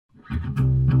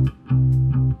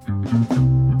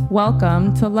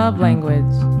Welcome to Love Language.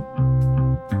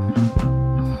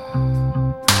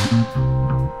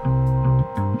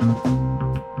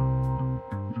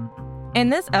 In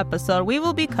this episode, we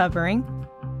will be covering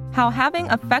how having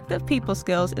effective people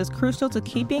skills is crucial to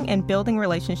keeping and building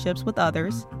relationships with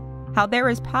others, how there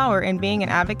is power in being an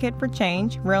advocate for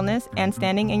change, realness, and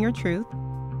standing in your truth,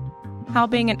 how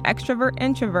being an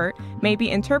extrovert-introvert may be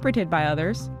interpreted by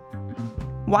others,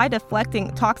 why deflecting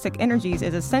toxic energies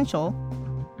is essential,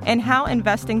 and how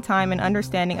investing time in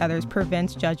understanding others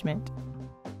prevents judgment.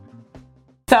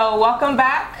 So welcome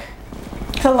back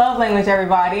to Love Language,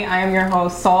 everybody. I am your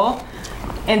host, Soul.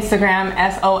 Instagram,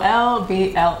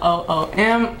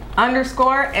 SOLBLOOM_,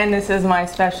 and this is my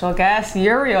special guest,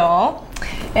 Uriel.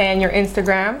 And your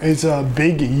Instagram? It's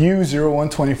Big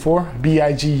U0124,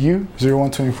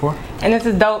 BIGU0124. And this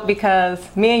is dope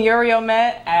because me and Uriel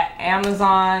met at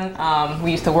Amazon. We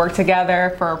used to work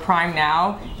together for Prime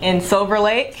Now in Silver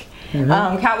Lake,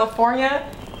 California.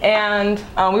 And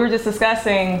we were just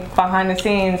discussing behind the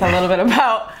scenes a little bit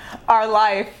about our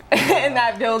life in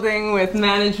that building with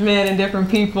management and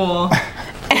different people.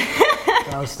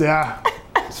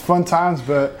 It's fun times,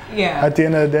 but at the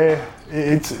end of the day,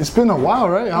 it's been a while,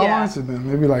 right? How long has it been?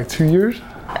 Maybe like 2 years?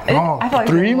 I feel like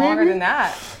 3 it's longer than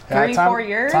that. Yeah, 4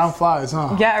 years? Time flies,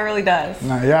 huh? Yeah, it really does.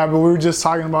 Yeah, but we were just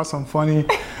talking about some funny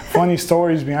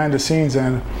stories behind the scenes,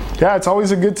 and yeah, it's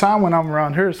always a good time when I'm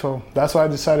around here, so that's why I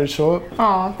decided to show up.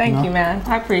 Oh, thank you, man.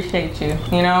 I appreciate you,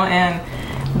 and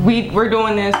we're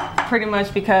doing this pretty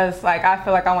much because I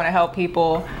feel like I want to help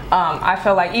people. I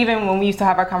feel like even when we used to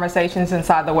have our conversations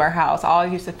inside the warehouse, I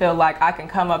always used to feel like I can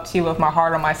come up to you with my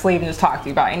heart on my sleeve and just talk to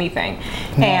you about anything.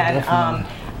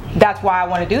 That's why I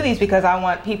want to do these, because I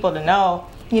want people to know,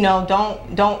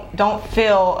 don't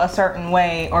feel a certain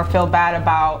way or feel bad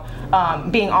about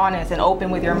being honest and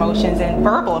open with your emotions and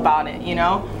verbal about it,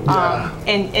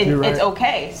 and it's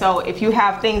okay. So if you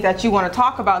have things that you want to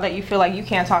talk about that you feel like you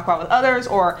can't talk about with others,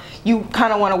 or you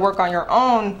kind of want to work on your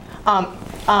own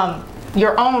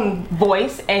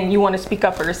voice and you want to speak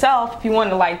up for yourself, if you want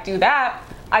to do that,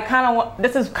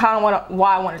 this is kind of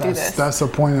why I want to do this. That's the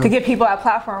point. To give people that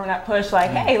platform and that push,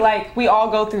 hey, we all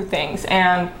go through things,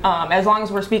 and as long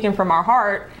as we're speaking from our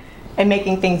heart and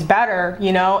making things better,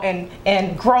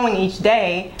 and growing each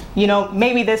day,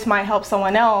 maybe this might help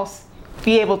someone else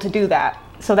be able to do that.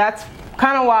 So that's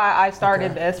kind of why I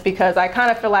started this, because I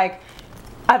kind of feel like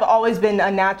I've always been a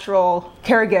natural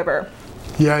caregiver.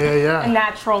 Yeah. A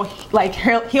natural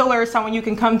healer, someone you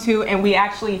can come to and we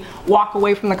actually walk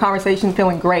away from the conversation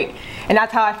feeling great. And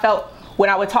that's how I felt when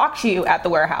I would talk to you at the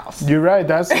warehouse. You're right.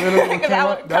 That's literally what came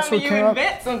up. That's what came up.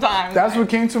 Sometimes. That's what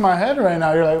came to my head right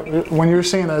now. You're when you're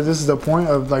saying that this is the point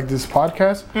of this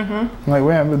podcast. I'm like,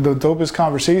 man, the dopest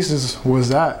conversations was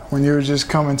that when you were just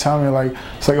come and tell me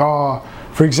it's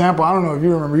for example, I don't know if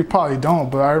you remember. You probably don't,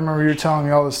 but I remember you were telling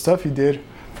me all the stuff you did.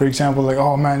 For example,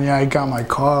 oh man, I got my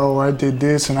car, or I did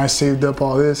this, and I saved up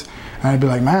all this, and I'd be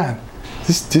like, man,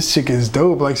 this chick is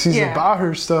dope. She's about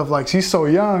her stuff. She's so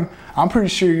young. I'm pretty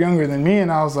sure you're younger than me,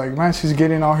 and I was like, man, she's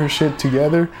getting all her shit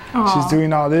together. Aww. She's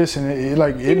doing all this, and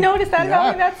you noticed that?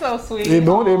 Yeah, that's so sweet. It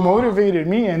motivated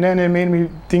me, and then it made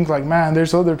me think man,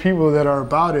 there's other people that are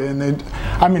about it, and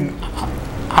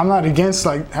I'm not against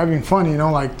having fun,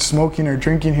 smoking or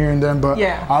drinking here and there, but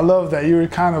I love that you were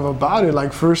kind of about it.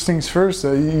 First things first,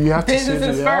 you have to say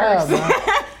business is first. Man.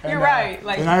 You're right.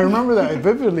 And I remember that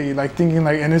vividly, thinking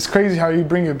and it's crazy how you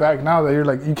bring it back now that you're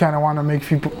you kind of want to make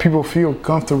people feel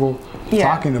comfortable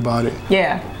talking about it.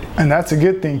 Yeah. And that's a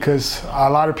good thing, because a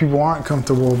lot of people aren't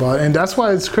comfortable about it, and that's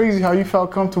why it's crazy how you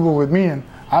felt comfortable with me and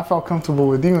I felt comfortable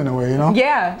with you in a way,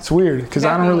 Yeah. It's weird, because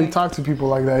I don't really talk to people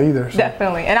like that either. So.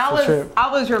 Definitely. And I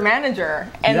was your manager.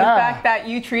 And the fact that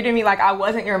you treated me like I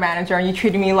wasn't your manager, and you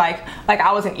treated me like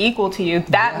I was an equal to you,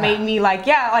 that made me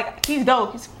he's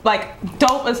dope. He's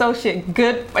dope associate,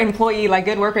 good employee,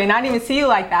 good worker. And I didn't even see you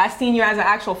like that. I seen you as an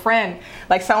actual friend,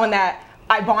 someone that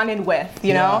I bonded with,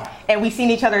 you know? And we seen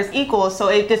each other as equals, so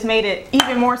it just made it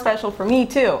even more special for me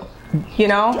too.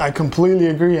 I completely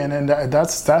agree, and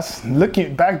that's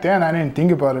looking back then. I didn't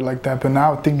think about it like that, but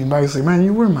now thinking back, it's man,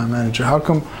 you were my manager. How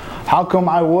come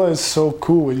I was so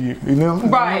cool with you?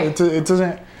 Right? It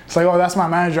doesn't. It's that's my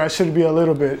manager. I should be a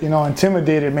little bit,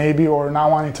 intimidated maybe, or not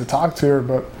wanting to talk to her.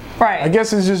 But I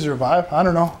guess it's just your vibe. I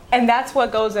don't know. And that's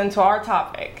what goes into our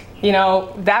topic.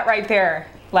 That right there,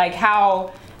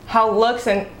 how looks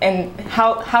and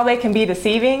how they can be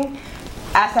deceiving,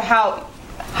 as to how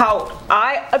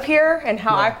I appear and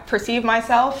how I perceive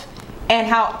myself and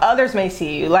how others may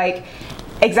see you.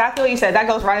 Exactly what you said, that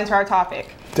goes right into our topic.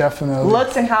 Definitely.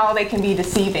 Looks and how they can be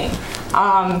deceiving.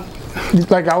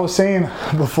 like I was saying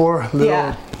before,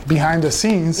 little behind the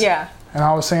scenes. Yeah. And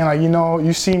I was saying, like, you know,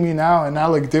 you see me now and I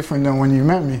look different than when you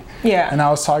met me. Yeah. And I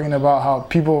was talking about how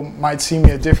people might see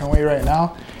me a different way right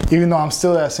now, even though I'm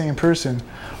still that same person.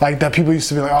 Like, that people used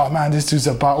to be like, oh man, this dude's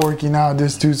about working out,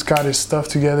 this dude's got his stuff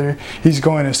together, he's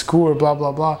going to school, or blah,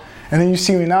 blah, blah. And then you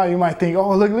see me now, you might think,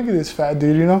 oh, look at this fat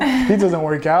dude, you know? He doesn't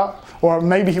work out. Or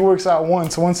maybe he works out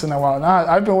once in a while. Now,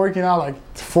 I've been working out like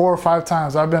 4 or 5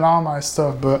 times. I've been on my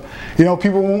stuff, but, you know,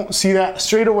 people won't see that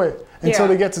straight away until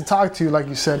they get to talk to you, like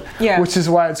you said. Yeah. Which is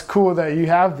why it's cool that you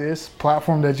have this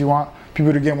platform that you want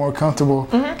people to get more comfortable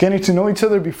getting to know each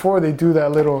other before they do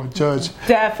that little judge.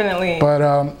 Definitely.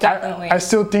 But definitely. I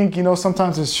still think, you know,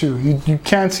 sometimes it's true. You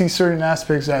can't see certain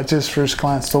aspects at just first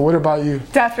glance. So what about you?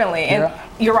 Definitely. And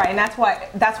you're right. And that's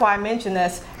why I mentioned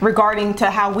this regarding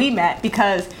to how we met,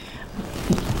 because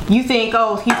you think,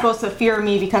 oh, he's supposed to fear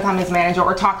me because I'm his manager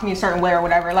or talk to me a certain way or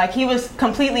whatever. Like, he was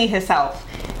completely himself,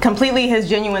 completely his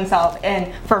genuine self.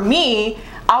 And for me,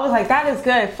 I was like, that is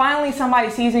good. Finally, somebody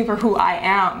sees me for who I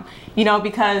am, you know,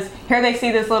 because here they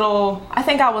see this little, I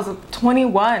think I was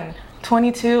 21,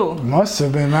 22. Must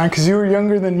have been, man, because you were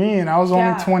younger than me and I was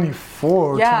only 24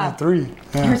 or 23.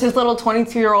 Yeah. Here's this little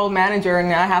 22-year-old manager,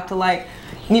 and I have to, like,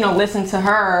 you know, listen to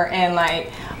her. And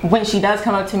like, when she does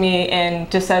come up to me and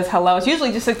just says hello, it's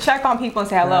usually just to check on people and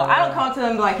say hello. I don't come up to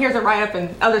them like, here's a write-up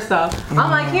and other stuff.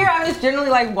 I'm like, here, I'm just generally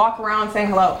like walk around saying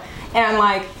hello. And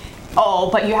like, oh,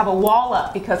 but you have a wall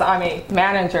up because I'm a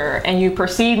manager and you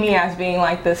perceive me as being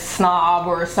like this snob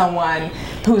or someone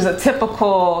who's a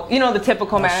typical, you know, the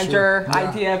typical manager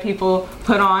idea people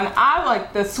put on. I'm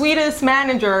like the sweetest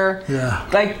manager,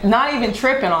 like not even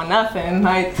tripping on nothing.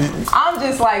 Like, I'm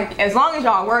just like, as long as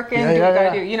y'all working, do what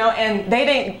I do, you know. And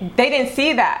they didn't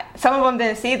see that. Some of them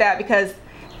didn't see that because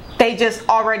they just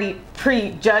already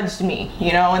prejudged me,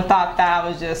 you know, and thought that I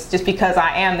was just because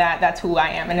I am that's who I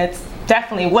am. And it's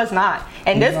definitely was not.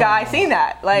 And this guy seen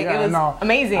that. Like, it was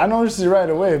amazing. I noticed it right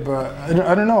away, but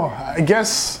I don't know. I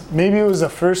guess maybe it was the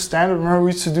first stand-up. Remember,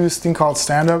 we used to do this thing called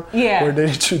stand-up? Yeah. Where they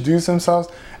introduce themselves.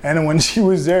 And then when she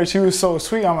was there, she was so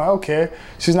sweet. I'm like, okay,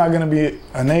 she's not going to be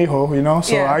an a-hole, you know?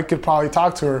 So I could probably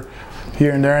talk to her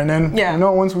here and there. And then, you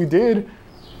know, once we did,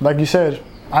 like you said,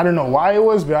 I don't know why it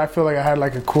was, but I feel like I had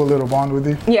like a cool little bond with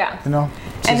you. Yeah. You know,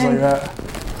 just like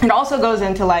that. It also goes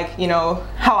into like, you know,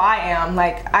 how I am.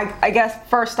 Like, I guess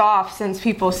first off, since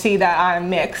people see that I'm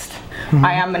mixed,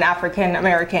 I am an African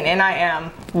American and I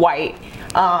am white.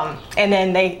 And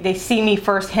then they see me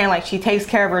firsthand, like she takes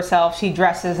care of herself, she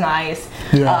dresses nice,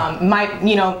 you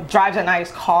know, drives a nice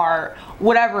car,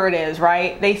 whatever it is,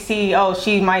 right? They see, oh,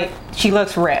 she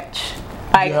looks rich.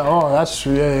 Like, that's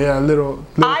true. Little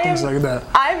things like that.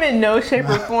 I'm in no shape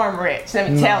or form rich, let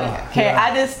me tell you. Okay,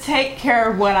 I just take care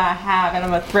of what I have, and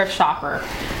I'm a thrift shopper.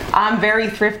 I'm very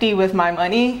thrifty with my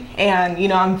money, and you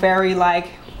know, I'm very like,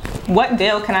 what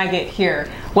deal can I get here?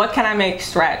 What can I make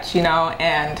stretch, you know,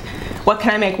 and what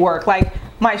can I make work? Like,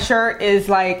 my shirt is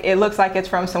like, it looks like it's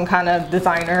from some kind of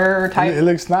designer type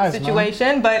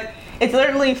situation, but it's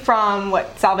literally from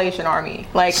Salvation Army,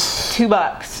 like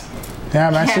 $2. Yeah,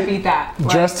 man, can't beat that.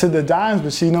 Dressed to the dimes,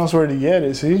 but she knows where to get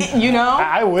it. See, you know,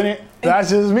 I wouldn't. That's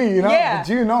just me, you know. But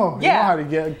you know how to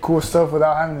get cool stuff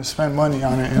without having to spend money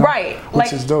on it, you know? Right?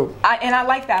 Which is dope. And I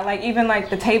like that. Like, even like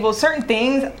the tables, certain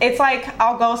things. It's like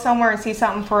I'll go somewhere and see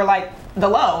something for like the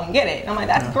low and get it. I'm like,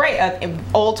 that's great. An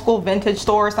old school vintage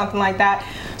store or something like that.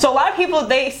 So a lot of people,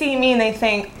 they see me and they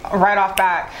think right off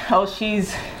back, oh,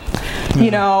 she's,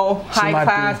 you know, high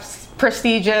class,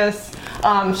 prestigious.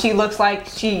 She looks like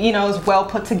she, you know, is well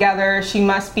put together. She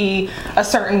must be a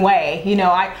certain way. You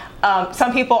know,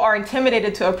 some people are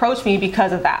intimidated to approach me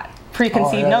because of that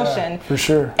preconceived notion. For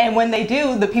sure. And when they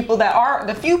do, the few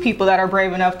people that are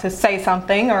brave enough to say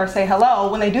something or say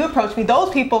hello, when they do approach me, those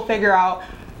people figure out,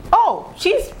 oh,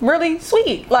 she's really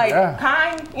sweet, like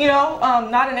kind, you know,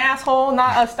 not an asshole,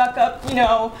 not a stuck-up, you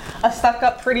know, a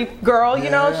stuck-up pretty girl, you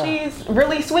know, she's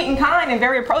really sweet and kind and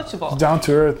very approachable. Down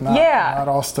to earth, not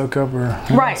all stuck up or...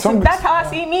 Right, so that's how I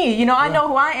see me, you know, I know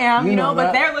who I am, you know,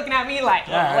 but they're looking at me like,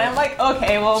 I'm like,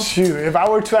 okay, well... Shoot, if I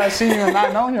were to have seen you and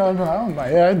not known you, I'm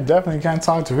like, I definitely can't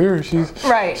talk to her.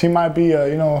 She might be,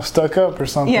 you know, stuck up or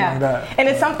something like that. And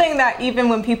it's something that even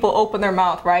when people open their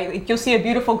mouth, right, like you'll see a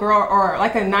beautiful girl or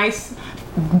like a nice,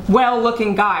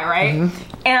 well-looking guy, right?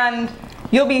 And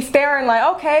you'll be staring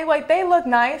like, okay, like they look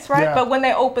nice, right? But when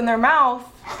they open their mouth,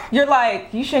 you're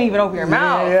like, you shouldn't even open your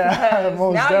mouth.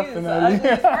 Most now definitely. You're the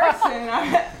ugliest person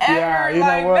I've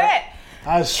ever met.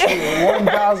 That's true.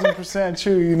 1,000%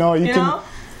 true. You know,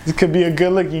 it could be a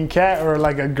good-looking cat or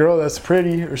like a girl that's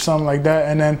pretty or something like that,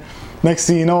 and then next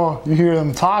thing you know, you hear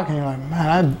them talking, you're like,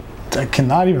 man, I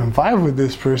cannot even vibe with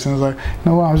this person. It's like, you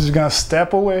know what, I'm just gonna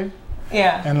step away.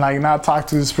 Yeah. And like not talk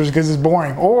to this person because it's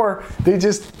boring, or they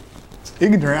just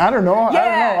ignorant. I don't know.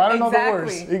 I don't know the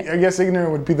words. I guess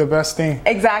ignorant would be the best thing.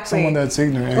 Exactly. Someone that's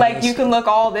ignorant. Like you can look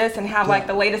all this and have like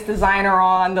the latest designer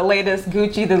on, the latest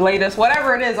Gucci, the latest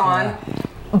whatever it is on. Yeah.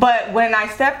 But when I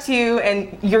step to you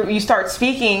and you start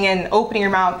speaking and opening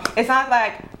your mouth, it's not.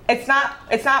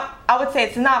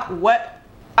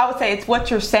 I would say it's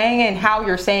what you're saying and how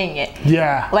you're saying it.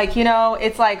 Yeah. Like, you know,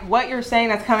 it's like what you're saying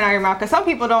that's coming out of your mouth. Because some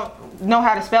people don't know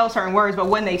how to spell certain words, but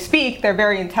when they speak, they're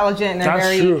very intelligent and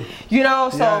that's true. You know,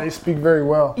 so yeah, they speak very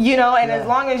well. You know, and as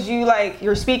long as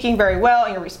you're speaking very well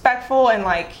and you're respectful and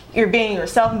like you're being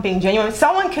yourself and being genuine,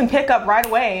 someone can pick up right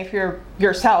away if you're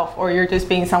yourself or you're just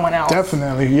being someone else.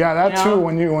 Definitely. Yeah, that's true.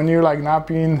 When you're like not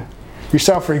being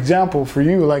yourself, for example, for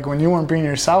you, like when you weren't being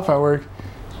yourself at work,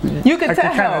 you could tell. I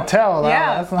could kind of tell.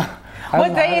 Yeah.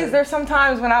 What days? There's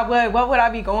sometimes when what would I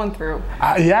be going through?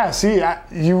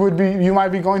 You might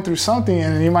be going through something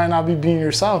and you might not be being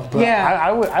yourself. But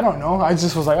I don't know. I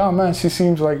just was like, oh man, she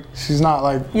seems like she's not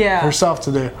like herself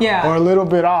today. Yeah. Or a little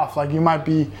bit off. Like you might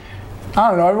be, I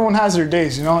don't know. Everyone has their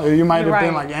days, you know. You might have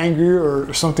been like angry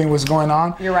or something was going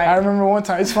on. You're right. I remember one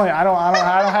time. It's funny. I don't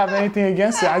have anything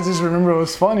against it. I just remember it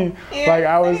was funny. Yeah. Like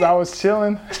I was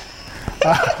chilling.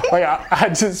 Like I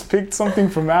just picked something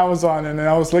from Amazon and then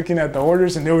I was looking at the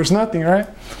orders and there was nothing, right?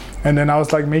 And then I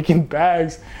was like making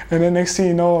bags and then next thing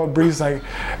you know, Bree's like,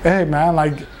 hey man,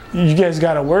 like you guys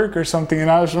gotta work or something. And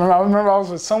I remember I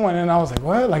was with someone and I was like,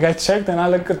 what? Like I checked and I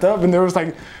looked it up and there was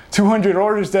like 200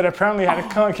 orders that apparently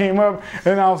came up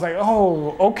and I was like,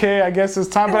 oh, okay, I guess it's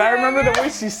time. But I remember the way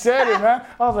she said it, man.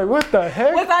 I was like, what the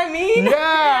heck? Was I mean?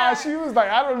 Yeah, she was like,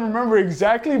 I don't remember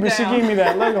exactly, but she gave me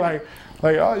that look like,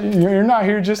 oh, you're not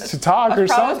here just to talk or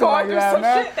something like that,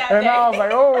 man. And I was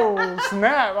like, oh,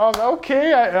 snap. I was like,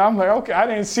 okay. I'm like, okay, I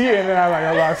didn't see it. And then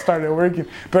I started working.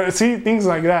 But see, things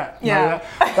like that. Yeah.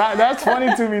 Like that's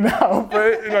funny to me now.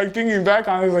 But like thinking back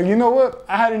on it, it's like, you know what?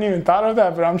 I hadn't even thought of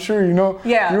that, but I'm sure, you know,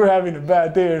 you were having a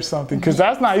bad day or something. Because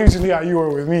that's not usually how you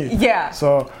were with me. Yeah.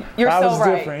 So you're that so was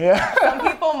right. different. Yeah. Some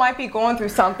people might be going through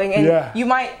something and you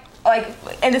might, like,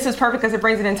 and this is perfect because it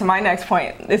brings it into my next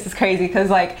point. This is crazy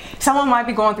because like someone might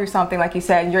be going through something, like you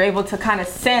said, and you're able to kind of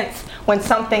sense when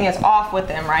something is off with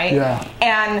them, right? Yeah.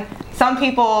 And some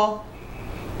people,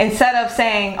 instead of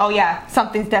saying, oh yeah,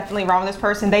 something's definitely wrong with this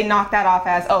person, they knock that off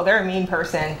as, oh, they're a mean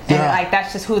person. And like,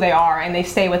 that's just who they are. And they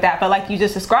stay with that. But like you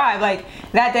just described, like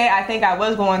that day, I think I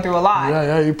was going through a lot.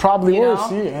 Yeah, you probably were.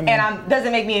 See, and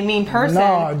doesn't make me a mean person.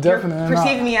 No, definitely You're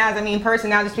perceiving me as a mean person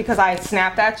now just because I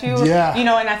snapped at you. Yeah. You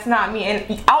know, and that's not me.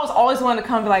 And I was always willing to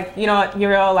come to like, you know what,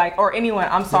 Uriel, like, or anyone,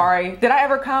 I'm sorry. Did I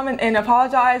ever come and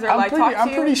apologize or talk to you?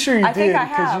 I'm pretty sure you did. I think I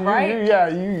have, right?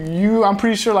 I'm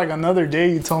pretty sure like another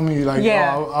day you told me like,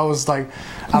 oh, I was like,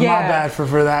 I'm not bad for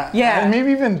that. Yeah. And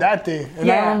maybe even that day. And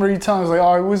I remember you telling us like,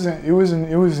 oh, it wasn't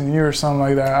you or something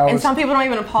like that. And some people don't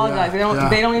even apologize.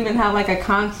 They don't even have like a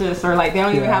conscience or like they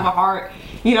don't even have a heart.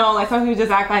 You know, like some people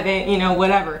just act like they, you know,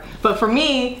 whatever. But for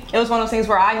me, it was one of those things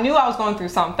where I knew I was going through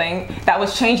something that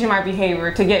was changing my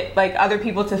behavior to get like other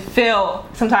people to feel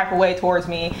some type of way towards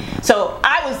me. So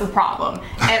I was the problem.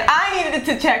 And I needed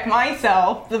to check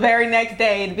myself the very next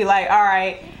day to be like, all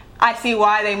right, I see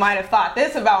why they might have thought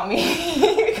this about me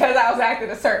because I was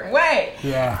acting a certain way.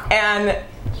 Yeah. And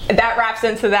that wraps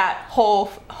into that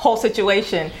whole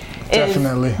situation.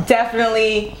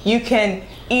 Definitely, you can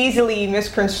easily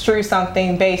misconstrue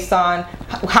something based on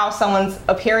how someone's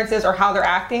appearance is or how they're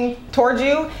acting towards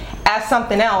you as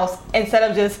something else instead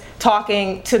of just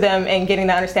talking to them and getting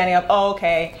the understanding of, oh,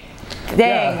 okay,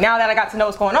 dang, now that I got to know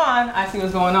what's going on, I see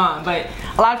what's going on. But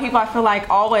a lot of people, I feel like,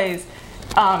 always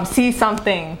see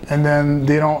something and then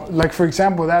they don't, like for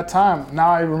example that time, now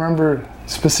I remember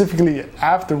specifically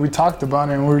after we talked about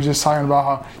it and we were just talking about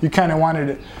how you kind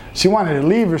of she wanted to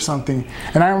leave or something,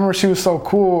 and I remember she was so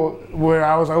cool where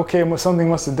I was like, okay, something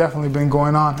must have definitely been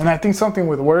going on, and I think something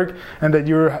with work and that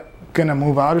you were gonna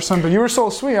move out or something, but you were so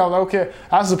sweet. I was like, okay,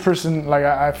 as a person, like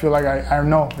I feel like I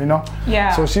know, you know.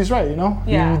 Yeah. So she's right, you know.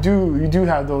 Yeah. You do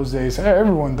have those days.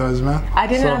 Everyone does, man. I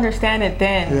didn't understand it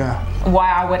then. Yeah.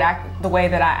 Why I would act the way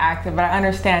that I acted, but I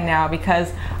understand now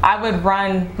because I would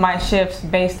run my shifts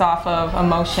based off of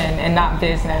emotion and not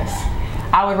business.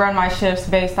 I would run my shifts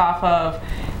based off of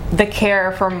the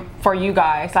care for you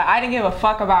guys. Like I didn't give a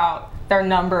fuck about their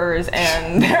numbers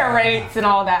and their rates and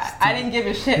all that. I didn't give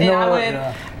a shit. And I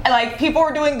would like, people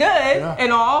were doing good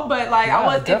and all, but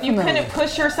like if you couldn't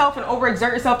push yourself and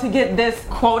overexert yourself to get this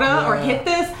quota or hit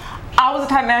this, I was the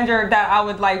type of manager that I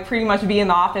would like pretty much be in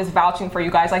the office vouching for you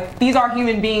guys. Like, these are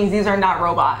human beings, these are not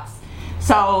robots.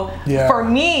 So for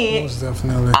me, most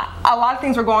definitely. a lot of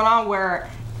things were going on where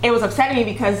it was upsetting me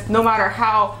because no matter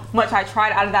how much I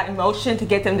tried out of that emotion to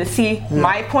get them to see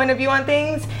my point of view on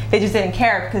things, they just didn't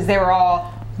care because they were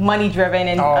all money driven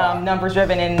and numbers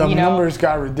driven, and the numbers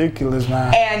got ridiculous,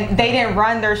 man. And they didn't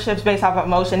run their ships based off of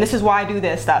emotion. This is why I do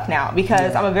this stuff now,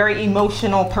 because I'm a very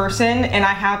emotional person and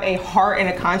I have a heart and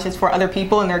a conscience for other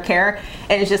people and their care,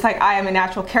 and it's just like I am a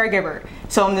natural caregiver.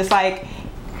 So I'm just like,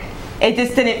 it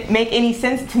just didn't make any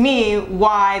sense to me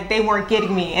why they weren't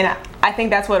getting me, and I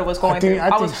think that's what it was going through.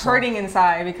 I was hurting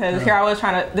inside because here I was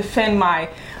trying to defend my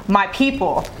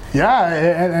people. Yeah,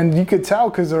 and you could tell,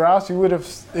 because or else you would have,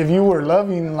 if you were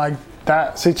loving like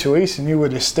that situation, you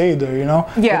would have stayed there, you know.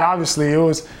 Yeah. But obviously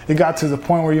it got to the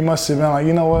point where you must have been like,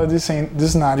 you know what, this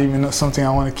is not even something I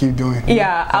want to keep doing.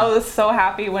 Yeah, I was so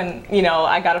happy when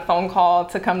I got a phone call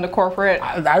to come to corporate.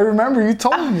 I remember you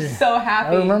told me. So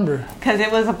happy. I remember because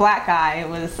it was a black guy. It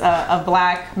was a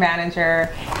black manager,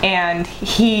 and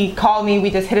he called me.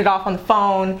 We just hit it off on the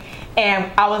phone.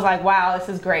 And I was like, wow, this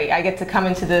is great. I get to come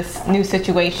into this new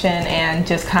situation and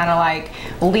just kind of like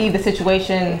leave the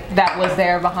situation that was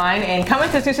there behind and come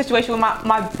into this new situation with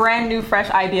my brand new,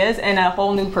 fresh ideas and a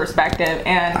whole new perspective.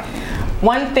 And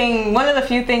one of the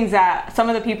few things that some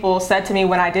of the people said to me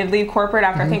when I did leave corporate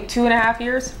after I think 2.5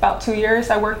 years, about 2 years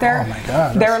I worked there. Oh my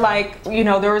God. They're like,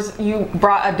 you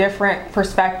brought a different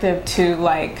perspective to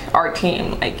like our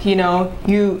team. Like,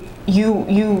 you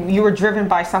were driven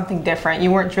by something different. You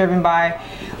weren't driven by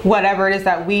whatever it is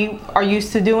that we are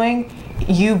used to doing.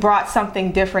 You brought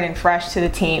something different and fresh to the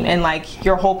team, and like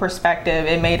your whole perspective,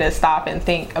 it made us stop and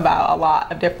think about a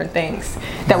lot of different things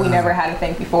that we never had to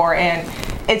think before. And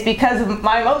it's because of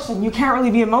my emotion. You can't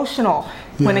really be emotional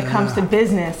when it comes to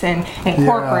business and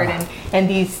corporate and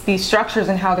these structures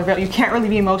and how they're built. You can't really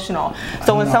be emotional.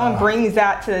 So when someone brings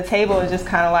that to the table, it's just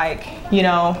kind of like,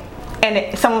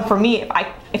 and someone, for me,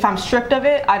 if I'm stripped of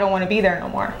it, I don't want to be there no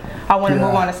more. I want to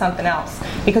move on to something else,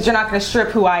 because you're not going to strip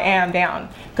who I am down,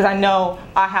 because I know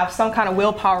I have some kind of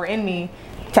willpower in me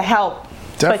to help.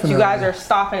 Definitely. But you guys are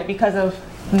stopping it because of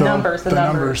the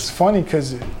numbers. Funny,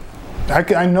 because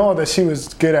I know that she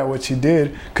was good at what she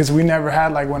did, because we never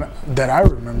had like one that I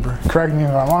remember. Correct me if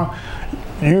I'm wrong.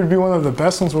 You would be one of the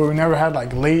best ones where we never had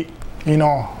like late,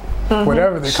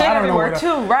 whatever they shit everywhere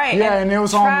too, right? Yeah, and it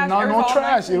was all no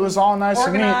trash. It was all nice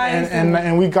and neat,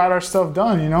 and we got our stuff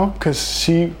done, because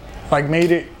she like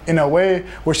made it in a way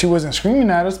where she wasn't screaming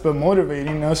at us, but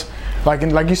motivating us, like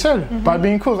you said, by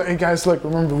being cool. Like, hey guys, look,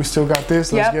 remember we still got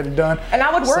this. Let's get it done. And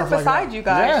I would work beside you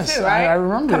guys too, right? I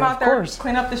remember. Come out there,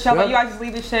 clean up the shelf. Like, you guys just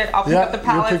leave the shit. I'll pick up the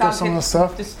pallets. You'll pick up some of the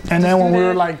stuff. And then when we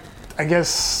were like, I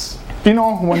guess,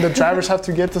 when the drivers have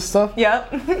to get the stuff.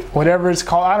 Yep. Whatever it's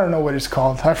called. I don't know what it's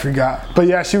called. I forgot. But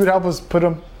yeah, she would help us put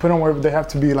them where they have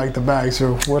to be, like the bags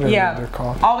or whatever they're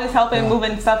called. Always helping,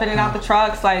 moving stuff in and out the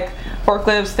trucks, like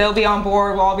forklifts, they'll be on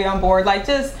board, we'll all be on board. Like,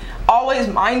 just always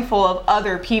mindful of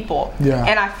other people. Yeah.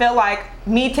 And I feel like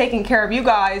me taking care of you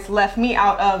guys left me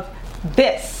out of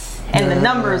this and the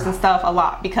numbers and stuff a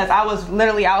lot, because I was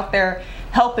literally out there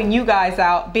helping you guys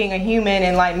out, being a human,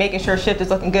 and like making sure shift is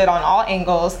looking good on all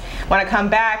angles. When I come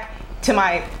back to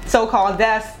my so-called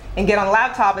desk and get on the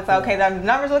laptop, it's like, okay, the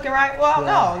numbers looking right. Well,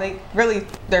 no, they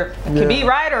can be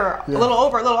right or a little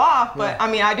over, a little off. But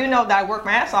I mean, I do know that I worked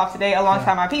my ass off today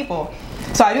alongside my people.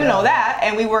 So I do know that,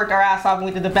 and we worked our ass off and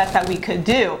we did the best that we could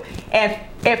do. And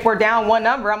if we're down one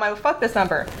number, I'm like, well, fuck this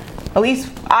number. At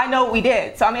least I know what we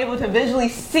did. So I'm able to visually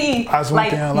see,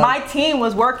 like, my team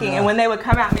was working, and when they would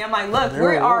come at me, I'm like, look,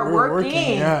 we are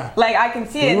working. Like, I can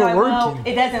see it. Like, well,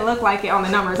 it doesn't look like it on the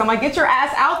numbers. I'm like, get your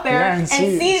ass out there and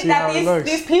see that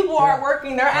these people are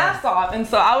working their ass off. And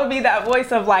so I would be that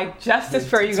voice of like justice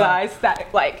for you guys,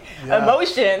 that like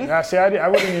emotion. Yeah, see,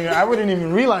 I wouldn't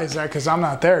even realize that, because I'm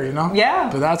not there, Yeah.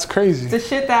 But that's crazy. The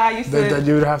shit that I used to that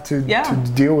you would have to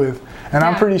deal with. And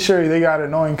I'm pretty sure they got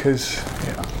annoying, because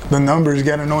the numbers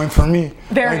get annoying for me.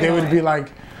 Very like, they would be like,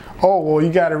 oh, well,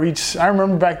 you got to reach. I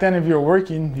remember back then, if you're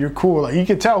working, you're cool. Like, you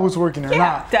could tell who's working or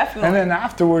not. Definitely. And then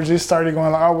afterwards, they started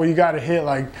going like, oh, well, you got to hit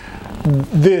like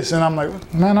this. And I'm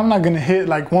like, man, I'm not going to hit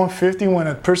like 150 when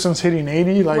a person's hitting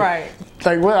 80. Like,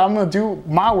 like, what? I'm going to do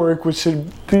my work, which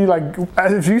should be like,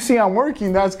 if you see I'm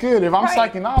working, that's good. If I'm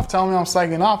slacking off, tell me I'm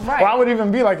slacking off. Or I would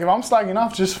even be like, if I'm slacking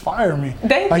off, just fire me.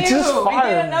 Thank you. Just fire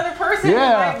get another person.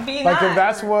 Yeah. Like, be like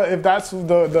nice. if that's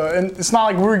the, and it's not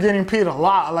like we were getting paid a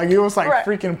lot. Like, it was like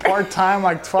freaking part-time,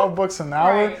 like $12 an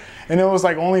hour. and it was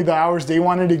like only the hours they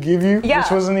wanted to give you, Yeah.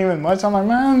 which wasn't even much. I'm like,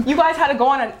 man. You guys had to go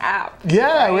on an app. Yeah,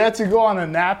 right? we had to go on a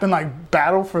nap and like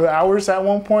battle for the hours at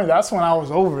one point. That's when I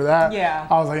was over that. Yeah.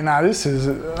 I was like, nah, this is.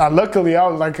 Luckily, I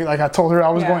was like I told her I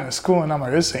was going to school, and I'm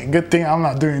like, this ain't good thing. I'm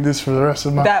not doing this for the rest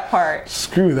of my. That part.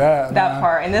 Screw that. That man.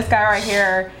 part. And this guy right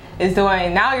here is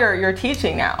doing. Now you're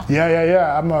teaching now.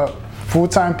 Yeah. I'm a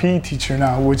full-time PE teacher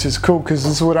now, which is cool because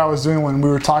this is what I was doing when we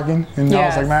were talking, and I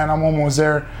was like, man, I'm almost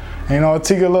there. And, you know, it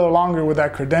took a little longer with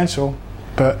that credential,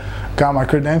 but got my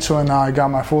credential and now I got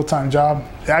my full-time job.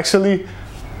 Actually,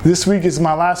 this week is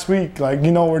my last week. Like,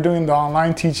 you know, we're doing the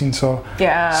online teaching, so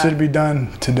should be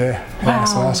done today. Wow. Yeah,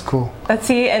 so that's cool. Let's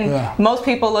see, and most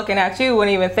people looking at you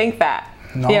wouldn't even think that.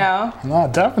 No, you know? No,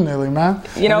 definitely, man.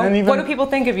 You know, what do people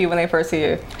think of you when they first see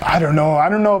you? I don't know. I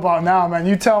don't know about now, man.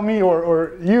 You tell me,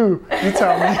 or you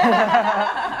tell me.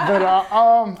 But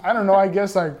I don't know. I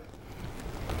guess like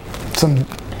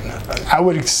I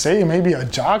would say maybe a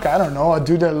jock. I don't know. A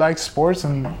dude that likes sports,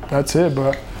 and that's it.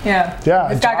 But yeah,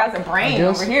 this guy got the brain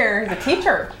over here. He's a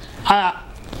teacher. I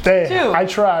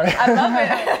try. I love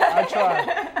it. I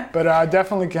try. But I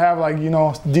definitely can have like, you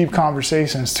know, deep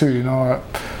conversations too. You know,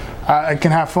 I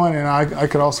can have fun, and I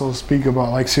could also speak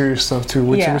about like serious stuff too,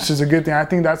 which is a good thing. I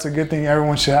think that's a good thing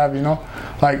everyone should have. You know,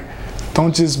 like.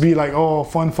 Don't just be like, oh,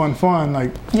 fun.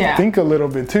 Like, think a little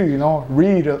bit too, you know.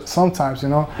 Read sometimes, you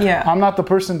know. Yeah. I'm not the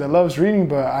person that loves reading,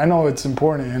 but I know it's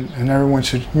important, and everyone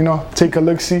should, you know, take a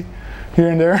look-see here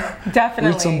and there.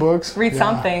 Definitely. Read some books. Read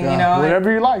something, you know.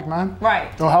 Whatever you like, man.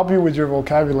 Right. It'll help you with your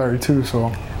vocabulary too,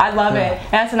 so. I love it.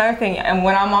 And that's another thing. And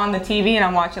when I'm on the TV and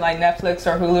I'm watching like Netflix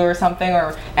or Hulu or something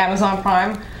or Amazon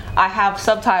Prime, I have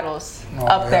subtitles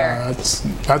up there.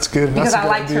 That's good. Because I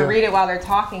like to read it while they're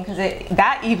talking, because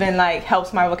that even like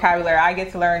helps my vocabulary. I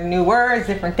get to learn new words,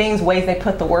 different things, ways they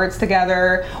put the words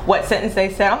together, what sentence they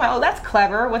said. I'm like, oh, that's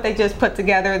clever. What they just put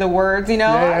together, the words, you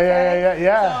know.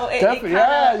 Yeah. So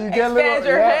definitely. You get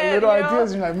little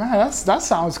ideas. You're like, man, that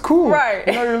sounds cool. Right.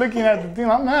 You know, you're looking at the thing.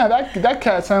 Like, man, that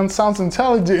cat sounds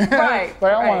intelligent. Right.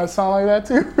 Like I want to sound like that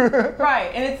too.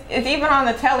 Right. And it's even on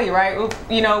the telly, right?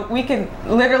 You know, we can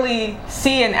literally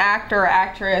see an actor or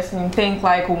actress and think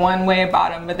like one way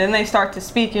about them, but then they start to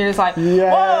speak and you're just like,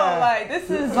 whoa, like this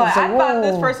is like, I thought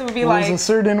this person would be like a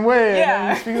certain way. And then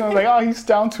you're speaking like, oh, he's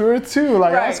down to earth too.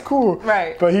 Like that's cool.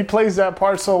 Right. But he plays that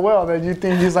part so well that you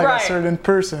think he's like a certain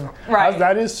person. Right.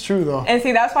 That is true though. And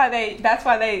see, that's why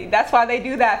they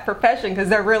do that profession, because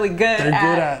they're really good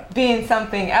at being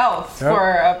something else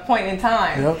for a point in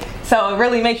time. Yep. So it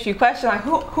really makes you question like,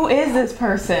 who is this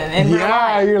person in real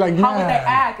life? You're like, how would they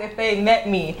act if they met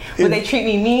me? Would they treat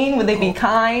me mean? Would they be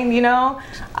kind? You know,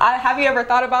 have you ever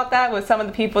thought about that with some of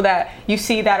the people that you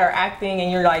see that are acting,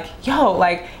 and you're like, yo,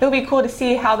 like it would be cool to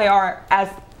see how they are as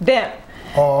them.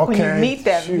 Oh, okay. When you meet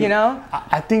them, you know.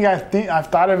 I think I've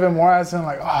thought of it more as in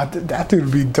like, oh, that dude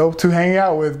would be dope to hang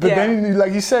out with. But then,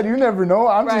 like you said, you never know.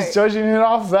 I'm just judging it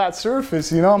off that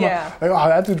surface, you know. I'm like, oh,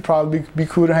 that dude would probably be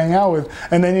cool to hang out with.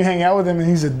 And then you hang out with him, and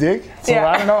he's a dick. So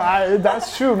I don't know.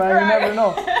 That's true, man. You never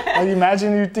know. Like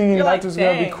imagine you thinking that dude's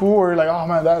gonna be cool, or like, oh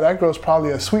man, that girl's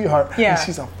probably a sweetheart. Yeah. And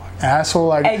she's a fucking asshole.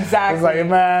 Like exactly. It's like,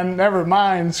 man, never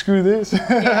mind. Screw this.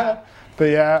 Yeah.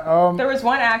 But there was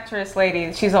one actress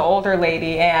lady, she's an older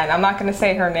lady, and I'm not going to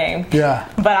say her name. Yeah.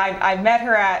 But I met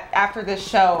her after this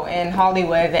show in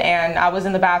Hollywood, and I was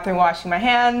in the bathroom washing my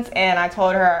hands, and I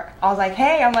told her, I was like,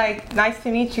 hey, I'm like, nice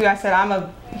to meet you. I said, I'm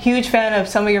a huge fan of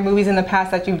some of your movies in the past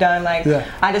that you've done. Like,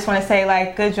 I just want to say,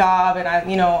 like, good job. And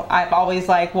I've always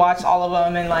like watched all of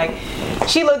them. And like,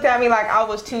 she looked at me like I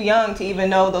was too young to even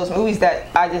know those movies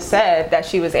that I just said that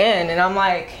she was in. And I'm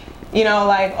like, you know,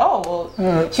 like, oh,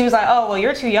 well, she was like, oh, well,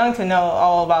 you're too young to know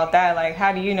all about that. Like,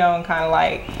 how do you know? And kind of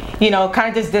like, you know, kind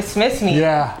of just dismissed me.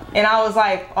 Yeah. And I was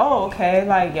like, oh, okay.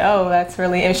 Like, yo, that's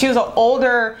really, and she was an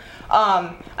older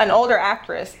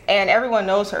actress, and everyone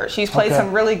knows her. She's played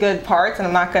some really good parts, and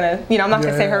I'm not gonna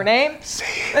say her name. Say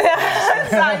it.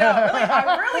 I know. Really,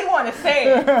 I really want to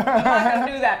say it. I'm not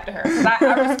gonna do that to her.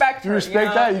 I respect her. You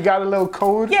respect that? You got a little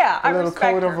code? Yeah, I respect her.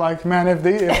 A little code of like, man,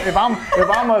 if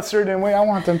I'm a certain way, I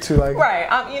want them to like. Right.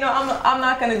 I'm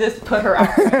not gonna just put her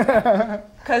out.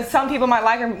 Because some people might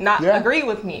like her, not agree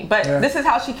with me, but this is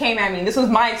how she came at me. This was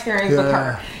my experience with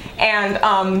her. And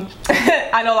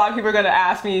I know a lot of people are going to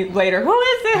ask me later, who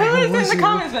is it? Who is it in the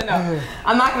comments? But no,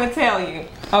 I'm not going to tell you,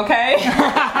 okay?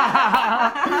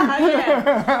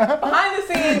 Behind the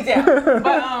scenes,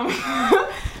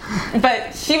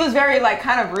 But she was very like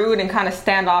kind of rude and kind of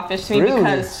standoffish to me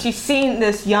because she's seen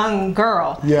this young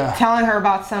girl telling her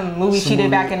about some movie she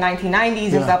did back in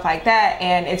 1990s and stuff like that.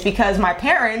 And it's because my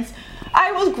parents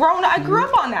I grew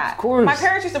up on that. Of course. My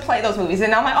parents used to play those movies,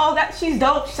 and I'm like, oh, she's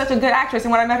dope. She's such a good actress.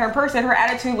 And when I met her in person, her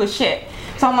attitude was shit.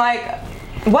 So I'm like,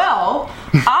 well,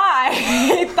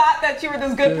 I thought that you were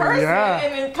this good person,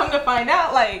 and then come to find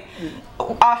out, like,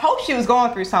 I hope she was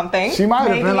going through something. She might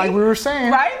have been, like we were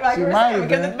saying. Right? Like she we were saying,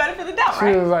 because it's the benefit of the doubt,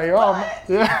 right? She was like, oh,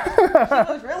 yeah.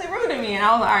 She was really rude to me, and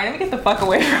I was like, all right, let me get the fuck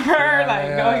away from her.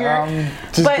 Go here. I'm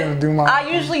just gonna do my I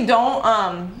usually don't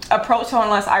approach someone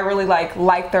unless I really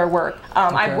like their work.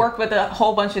 I've worked with a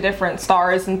whole bunch of different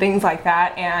stars and things like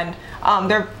that, and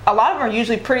a lot of them are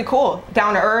usually pretty cool,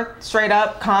 down to earth, straight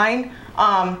up, kind.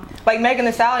 Like Megan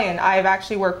Thee Stallion, I've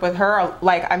actually worked with her.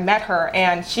 Like I met her,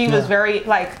 and she was very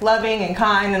like loving and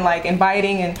kind and like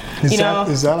inviting, and is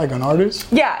that like an artist?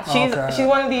 Yeah, she's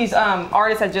one of these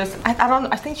artists that just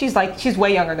I think she's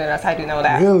way younger than us. I do know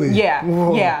that. Really? Yeah.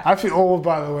 Whoa. Yeah. I feel old,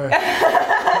 by the way.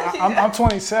 I'm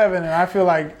 27, and I feel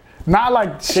like not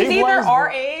like shape-wise. She's either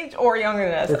our age or younger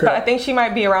than us. Okay. But I think she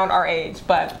might be around our age.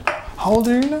 But how old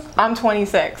are you now? I'm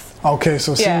 26. Okay,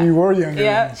 so see, you were younger.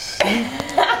 Yeah.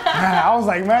 Man, I was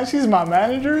like, man, she's my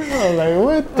manager. I was like,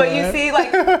 what? But you see,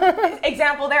 like,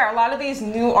 example there, a lot of these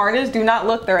new artists do not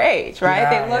look their age, right?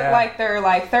 Yeah, they look like they're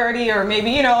like 30 or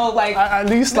maybe, like at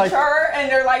least mature,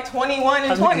 and they're like 21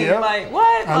 and 20. Yep. Like,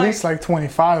 what? At least like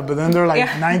 25, but then they're like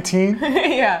 19.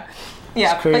 Yeah.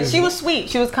 But she was sweet.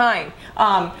 She was kind.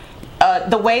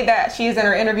 The way that she is in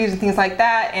her interviews and things like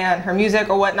that, and her music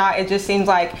or whatnot, it just seems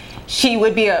like she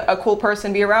would be a cool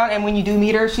person to be around. And when you do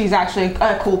meet her, she's actually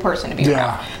a cool person to be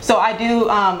around. So I do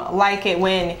like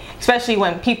it especially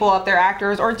when people up there,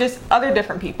 actors or just other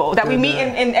different people that we meet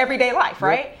in everyday life,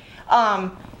 right?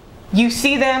 You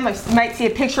see them, like, you might see a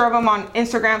picture of them on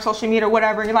Instagram, social media, or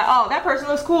whatever, and you're like, oh, that person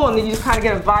looks cool, and then you just kind of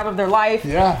get a vibe of their life.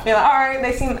 Yeah. You're like, all right,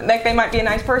 they seem like they might be a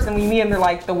nice person. When you meet them, they're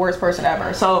like the worst person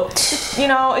ever. So,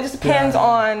 it just depends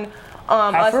on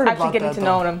us actually getting to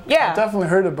know them. Yeah. I definitely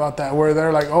heard about that, where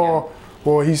they're like, oh,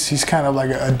 well, he's kind of like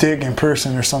a dick in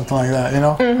person or something like that,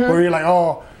 Where you're like,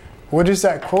 oh, what is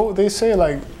that quote they say?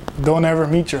 Like, don't ever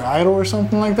meet your idol or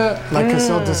something like that. Like, cause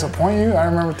they'll disappoint you. I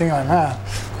remember thinking like, man,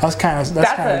 that's kind of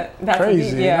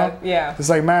crazy. Yeah. It's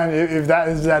like, man, if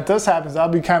that does happen, that'll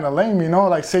be kind of lame,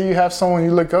 Like, say you have someone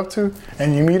you look up to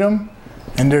and you meet them,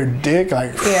 and they're dick,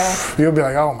 like, you'll be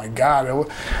like, oh my God,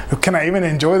 can I even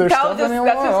enjoy their stuff anymore?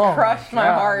 That just crushed my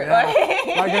heart. Yeah.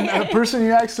 Like a person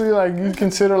you actually like, you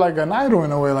consider like an idol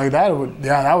in a way, like that would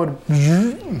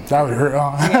hurt.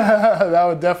 That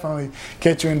would definitely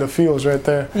get you into feels right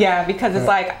there. Yeah, because it's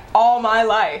like all my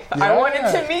life I wanted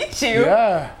to meet you.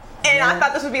 Yeah. And I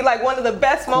thought this would be like one of the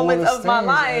best moments of my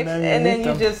life, and then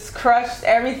you just crushed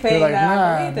everything. You're like,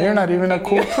 nah, you're not even a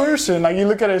cool person. Like, you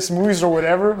look at his movies or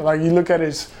whatever. Like, you look at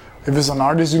if it's an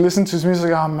artist, you listen to his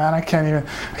music. Oh man, I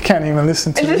can't even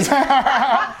listen to this.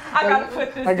 I gotta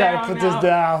put this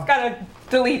down. Gotta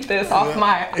delete this off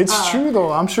my. It's true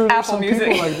though. I'm sure there's Apple some Music.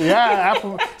 people like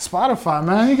Apple, Spotify.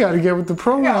 Man, you gotta get with the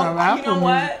program. You know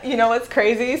what? You know what's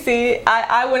crazy? See,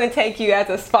 I wouldn't take you as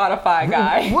a Spotify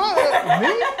guy. What?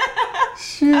 Me?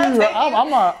 Shoot, I'm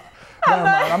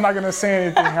not gonna say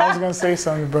anything. I was gonna say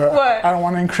something, but I don't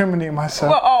want to incriminate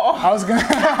myself. I was gonna.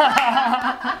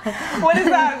 What is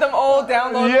that? Them old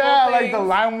downloadable things? Like the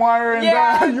LimeWire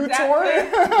and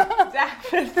uTorrent.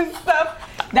 Exactly. And stuff.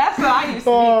 That's what I used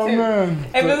to do too. Man.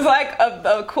 It was like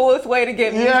the coolest way to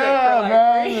get music for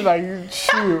like free. Like,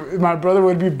 shoot, my brother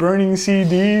would be burning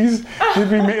CDs. He'd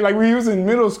be he was in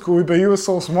middle school, but he was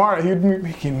so smart. He'd be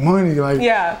making money.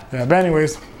 Yeah. But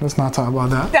anyways, let's not talk about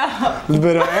that.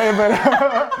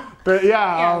 But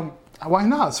why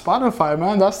not Spotify,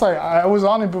 man? That's like, I was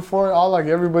on it before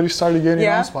everybody started getting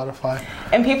on Spotify.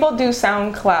 And people do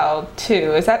SoundCloud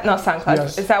too. Is that SoundCloud?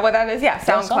 Yes. Is that what that is? Yeah,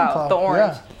 SoundCloud. The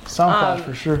orange. Yeah. SoundCloud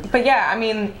for sure. But yeah, I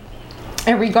mean,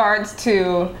 in regards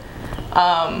to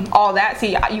all that,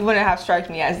 see, you wouldn't have struck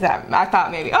me as that. I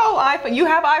thought maybe, iPhone. You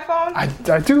have iPhone?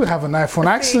 I do have an iPhone.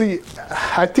 Actually,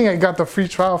 I think I got the free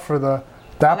trial for the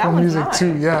Apple Music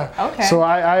too. Yeah. Okay. So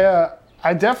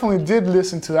I definitely did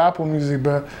listen to Apple Music,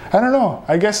 but I don't know.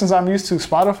 I guess since I'm used to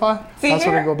Spotify, that's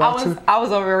what I go back to. I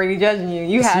was already judging you.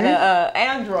 You had an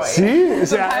Android.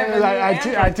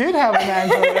 I did have an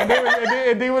Android,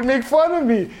 and they would make fun of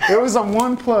me. It was a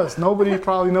OnePlus. Nobody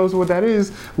probably knows what that is,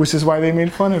 which is why they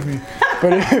made fun of me.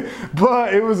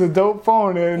 But it was a dope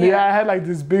phone, and I had like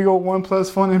this big old OnePlus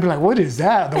phone, and be like, "What is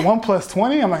that? The OnePlus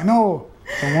 20?" I'm like, "No."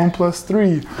 The OnePlus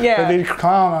 3. Yeah. But they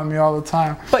clown on me all the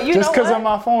time. But just because of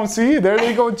my phone. See, there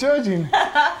they go judging.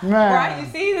 Man. Right?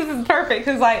 You see, this is perfect.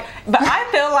 Cause like, but I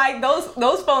feel like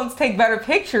those phones take better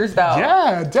pictures though.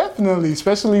 Yeah, definitely.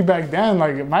 Especially back then,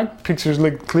 like my pictures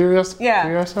look clear as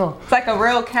hell. It's like a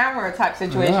real camera type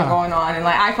situation going on, and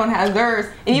like iPhone has theirs,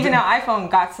 and even now iPhone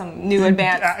got some new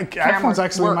advanced iPhones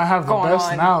actually might have the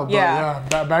best now,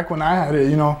 but back when I had it,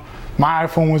 you know, my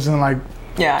iPhone wasn't like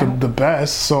the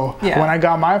best. So when I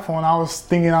got my phone, I was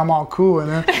thinking I'm all cool, and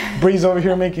then Bree's over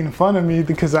here making fun of me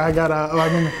because I got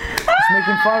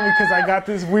making fun of me because I got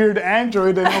this weird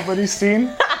Android that nobody's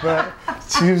seen. But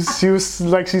she was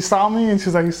like, she saw me and she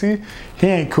was like, you see, he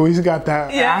ain't cool. He's got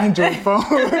that Android phone.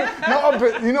 No,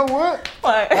 but you know what?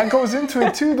 That goes into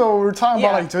it too, though. We're talking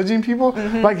about like judging people.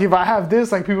 Like if I have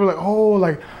this, like people are like, oh,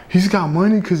 like he's got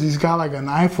money because he's got like an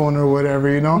iPhone or whatever,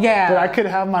 you know? Yeah. But I could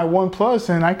have my OnePlus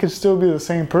and I could still be the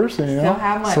same person, you know? Still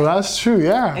have money. So that's true,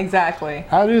 yeah. Exactly.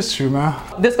 That is true, man.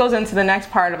 This goes into the next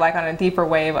part of like on a deeper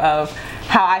wave of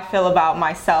how I feel about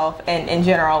myself and in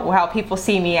general, how people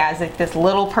see me as like this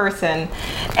little person,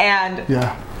 and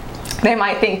they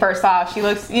might think first off, she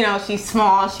looks, you know, she's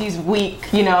small, she's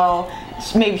weak, you know,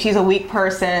 maybe she's a weak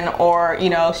person, or you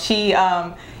know,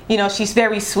 you know, she's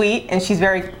very sweet and she's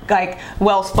very like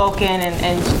well spoken,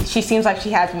 and she seems like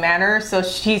she has manners, so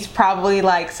she's probably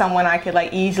like someone I could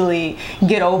like easily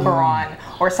get over on,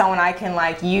 or someone I can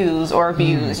like use or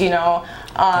abuse, you know.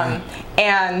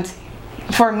 And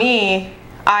for me,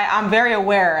 I'm very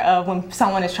aware of when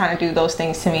someone is trying to do those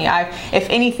things to me. If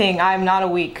anything, I'm not a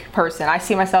weak person. I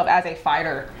see myself as a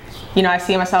fighter. You know, I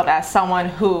see myself as someone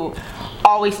who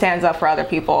always stands up for other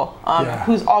people,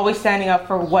 who's always standing up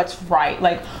for what's right.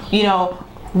 Like, you know,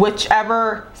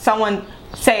 whichever someone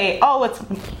say, oh, it's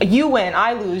you win,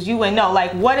 I lose, you win. No,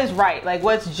 like what is right? Like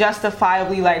what's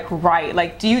justifiably like right?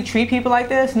 Like, do you treat people like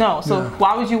this? No. So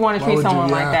why would you want to treat someone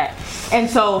like that? And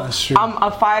so I'm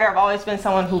a fighter. I've always been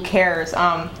someone who cares.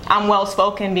 I'm well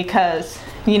spoken because,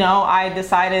 you know, I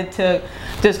decided to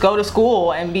just go to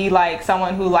school and be like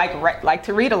someone who like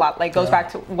to read a lot. Like goes back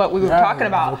to what we were talking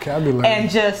about. Vocabulary. And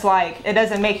just like it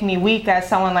doesn't make me weak as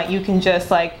someone like you can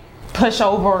just like push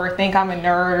over or think I'm a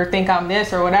nerd or think I'm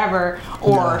this or whatever,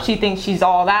 or she thinks she's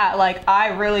all that. Like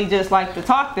I really just like to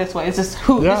talk this way. It's just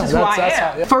this is who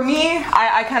I am. For me,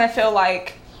 I kind of feel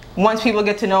like once people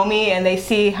get to know me and they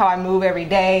see how I move every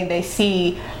day, they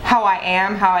see how I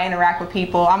am, how I interact with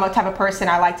people. I'm a type of person,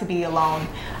 I like to be alone.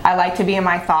 I like to be in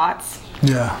my thoughts.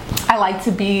 I like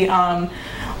to be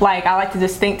I like to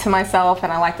just think to myself,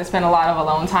 and I like to spend a lot of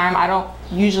alone time. I don't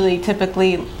usually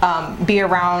typically be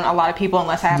around a lot of people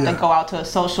unless I have to go out to a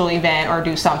social event or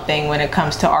do something when it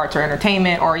comes to arts or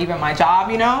entertainment or even my job,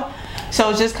 you know?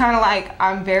 So it's just kind of like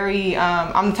I'm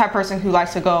the type of person who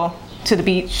likes to go to the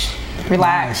beach,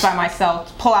 relax by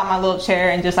myself, pull out my little chair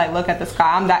and just like look at the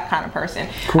sky. I'm that kind of person.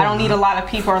 I don't need a lot of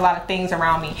people or a lot of things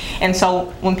around me. And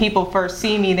so when people first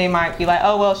see me, they might be like,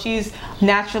 oh, well, she's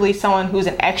naturally someone who's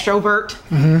an extrovert.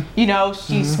 You know,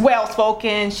 she's well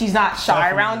spoken, she's not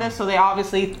shy around us. So they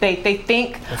obviously they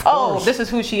think, oh, this is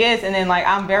who she is. And then like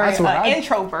I'm very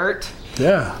introvert.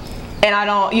 And I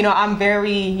don't, you know, I'm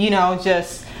very, you know,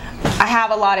 just I have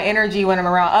a lot of energy when I'm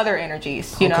around other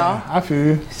energies, you know? I feel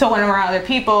you. So when I'm around other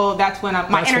people, that's when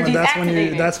my energy's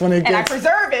activated. That's when it gets... And I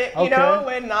preserve it, you know,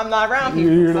 when I'm not around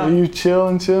people. You chill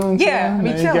and chill and chill. Yeah,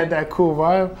 me chilling. You get that cool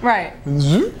vibe. Right.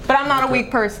 But I'm not a weak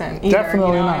person either.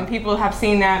 Definitely you know? not. And people have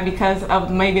seen that because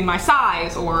of maybe my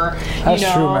size or, that's you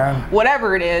know, true, man.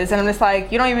 whatever it is. And I'm just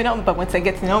like, you don't even know. But once they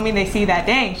get to know me, they see that,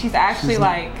 dang, she's actually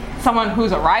like... someone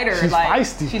who's a writer. She's like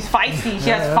feisty. She's feisty. She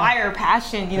has fire,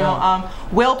 passion, you know,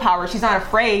 willpower. She's not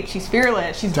afraid. She's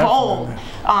fearless. She's bold.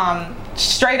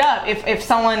 Straight up, if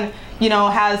someone, you know,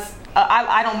 has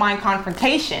I don't mind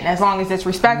confrontation as long as it's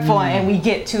respectful and we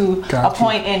get to a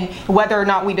point in whether or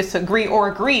not we disagree or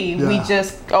agree, we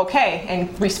just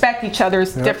and respect each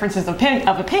other's differences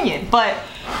of opinion. But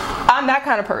I'm that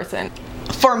kind of person.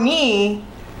 For me,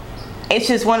 it's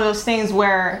just one of those things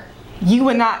where you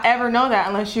would not ever know that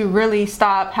unless you really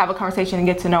stop, have a conversation, and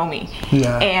get to know me.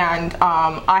 And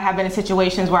I have been in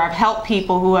situations where I've helped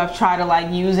people who have tried to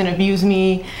like use and abuse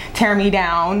me, tear me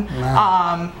down.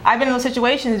 I've been in those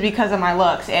situations because of my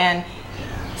looks, and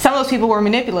some of those people were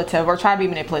manipulative or try to be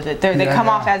manipulative. They come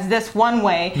off as this one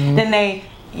way, then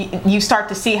you start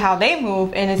to see how they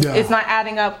move, and it's not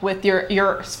adding up with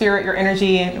your spirit, your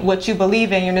energy, and what you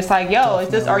believe in. You're just like, yo,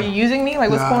 are you using me? Like,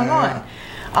 what's going on?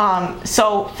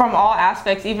 So from all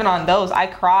aspects, even on those, I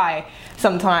cry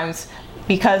sometimes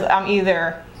because I'm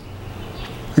either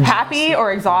happy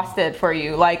or exhausted for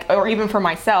you, like, or even for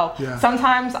myself.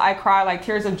 Sometimes I cry like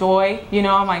tears of joy, you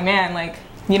know. I'm like, man, like,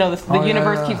 you know, the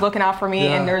universe keeps looking out for me,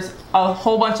 and there's a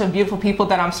whole bunch of beautiful people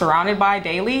that I'm surrounded by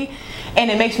daily, and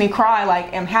it makes me cry.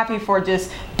 Like, I'm happy for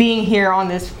just being here on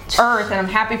this earth, and I'm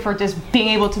happy for just being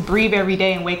able to breathe every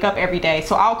day and wake up every day.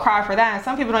 So I'll cry for that, and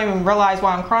some people don't even realize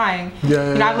why I'm crying.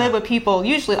 I live with people.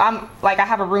 Usually I'm like, I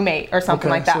have a roommate or something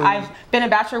like that. So I've been a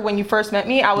bachelor. When you first met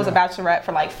me, I was a bachelorette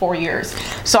for like 4 years.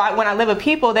 So when I live with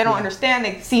people, they don't understand.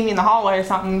 They see me in the hallway or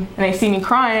something, and they see me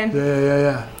crying.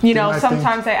 You know,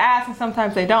 sometimes they ask and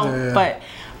sometimes they don't. But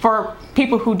for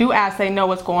people who do ask, they know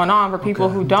what's going on. For people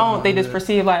who don't, they just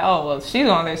perceive like, oh, well, she's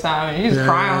on this time and she's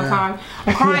crying all the time.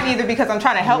 I'm crying either because I'm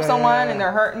trying to help someone and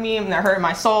they're hurting me and they're hurting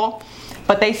my soul.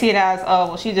 But they see it as, oh,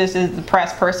 well, she just is a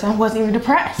depressed person. I wasn't even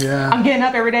depressed. I'm getting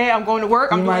up every day. I'm going to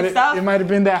work. I'm doing stuff. It might have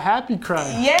been that happy cry.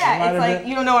 It's like,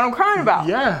 you don't know what I'm crying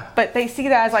about. But they see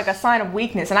that as like a sign of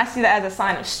weakness. And I see that as a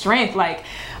sign of strength. Like,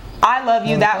 I love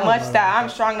you that much that I'm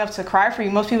strong enough to cry for you.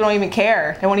 Most people don't even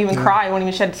care. They won't even cry. They won't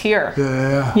even shed a tear.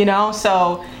 You know,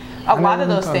 so a lot of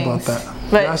those things. About that.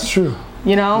 But that's true.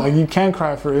 You know, like you can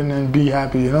cry for it and then be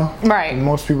happy. You know, and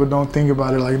most people don't think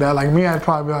about it like that. Like me, I'd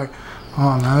probably be like,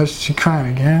 oh no, is she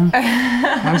crying again?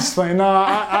 I'm just like, no,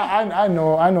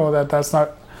 I know that's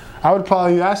not. I would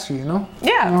probably ask you, you know. You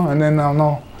know, and then I'll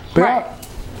know. But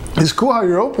it's cool how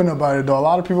you're open about it though. A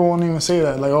lot of people won't even say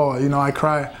that. Like, oh, you know, I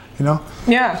cry. You know?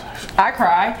 I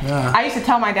cry. I used to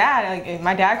tell my dad, like,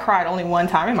 my dad cried only one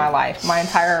time in my life, my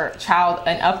entire child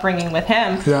and upbringing with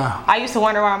him. I used to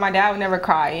wonder why my dad would never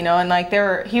cry, you know, and like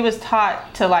he was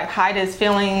taught to like hide his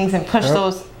feelings and push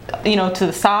those, you know, to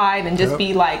the side and just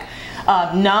be like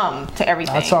numb to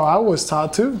everything. That's how I was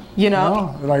taught too. You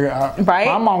know? Like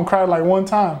my mom cried like one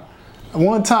time in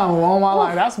all my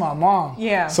life. That's my mom.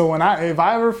 So if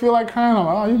I ever feel like crying, I'm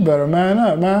like, oh, you better man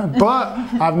up, man. But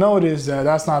I've noticed that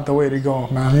that's not the way to go,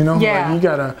 man. You know, like you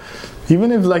gotta,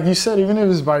 even if, like you said, even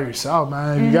if it's by yourself,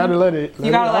 man, you gotta let it.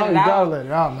 You gotta let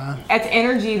it out, man. It's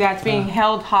energy that's being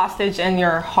held hostage in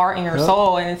your heart and your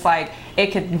soul, and it's like it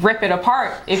could rip it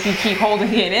apart if you keep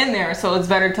holding it in there. So it's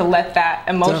better to let that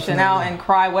emotion out and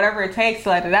cry, whatever it takes to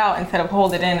let it out, instead of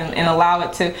hold it in and allow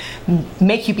it to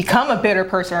make you become a bitter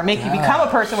person or make you become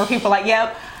a person where people are like,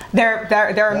 yep,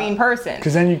 they're a mean person.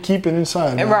 Because then you keep it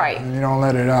inside, man, and you don't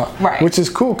let it out. Which is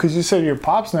cool, because you said your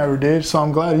pops never did, so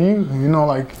I'm glad you know,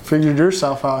 like, figured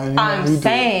yourself out. And I'm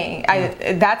saying,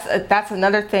 that's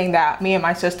another thing that me and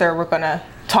my sister were gonna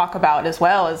talk about as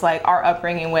well, is like our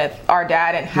upbringing with our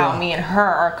dad and how me and her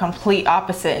are complete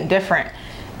opposite and different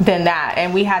than that,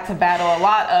 and we had to battle a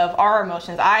lot of our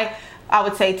emotions. I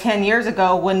would say 10 years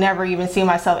ago would never even see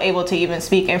myself able to even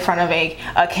speak in front of a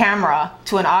camera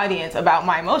to an audience about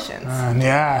my emotions.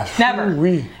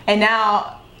 Never. And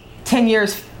now 10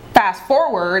 years fast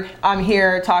forward, I'm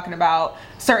here talking about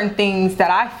certain things that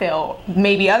I feel,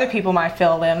 maybe other people might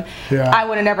feel them. I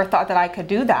would have never thought that I could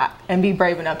do that and be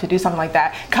brave enough to do something like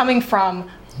that, coming from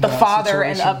the father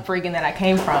and the upbringing that I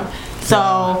came from.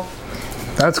 So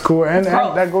that's cool, and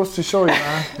that goes to show you,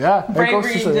 man. That goes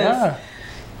to show you.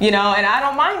 You know, and I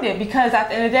don't mind it, because at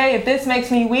the end of the day, if this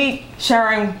makes me weak,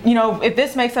 sharing, you know, if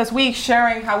this makes us weak,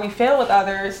 sharing how we feel with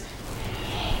others,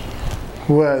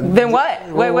 then what?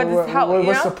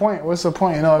 What's the point? What's the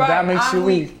point? You know, if that makes you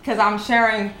weak. Because I'm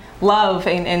sharing love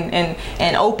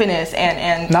and openness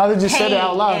and now that you said it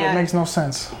out loud, it makes no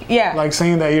sense. Like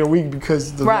saying that you're weak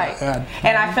because and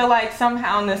I feel like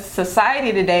somehow in this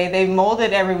society today, they've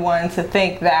molded everyone to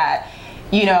think that,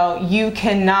 you know, you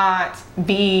cannot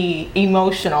be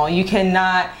emotional. You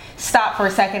cannot stop for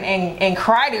a second and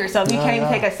cry to yourself. You can't even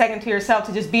take a second to yourself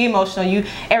to just be emotional.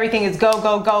 Everything is go,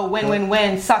 go, go, win,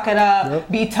 win, suck it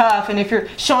up, be tough. And if you're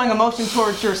showing emotion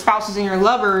towards your spouses and your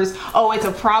lovers, oh, it's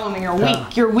a problem and you're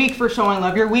weak. You're weak for showing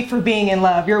love. You're weak for being in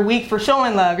love. You're weak for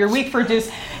showing love. You're weak for just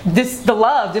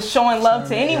showing love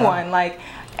to anyone. Like,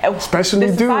 especially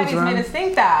dudes, society's made us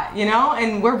think that, you know,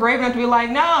 and we're brave enough to be like,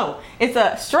 no, it's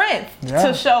a strength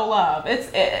to show love.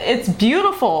 It's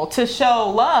beautiful to show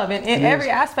love in every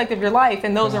aspect of your life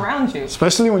and those around you.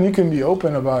 Especially when you can be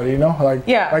open about it, you know, like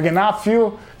and not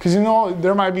feel, because you know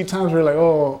there might be times where like,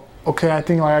 oh, okay, I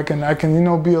think like I can you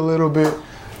know be a little bit.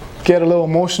 Get a little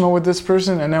emotional with this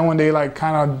person, and then when they like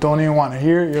kind of don't even want to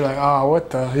hear it, you're like, oh, what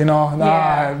the, you know,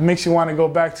 it makes you want to go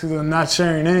back to the not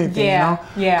sharing anything, you know,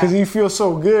 because you feel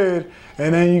so good,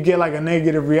 and then you get like a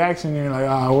negative reaction, and you're like,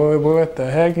 oh, what the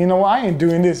heck, you know, well, I ain't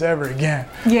doing this ever again.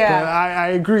 But I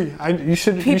agree. You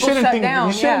shouldn't think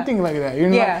like that. You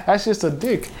know, that's just a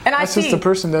dick. And that's just a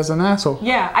person that's an asshole.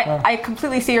 I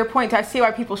completely see your point. I see why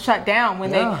people shut down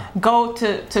when they go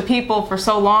to people for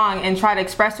so long and try to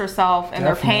express themselves and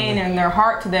their pain and their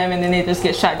heart to them, and then they just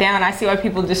get shut down. I see why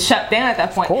people just shut down at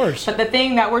that point. Of course. But the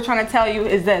thing that we're trying to tell you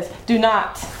is this: do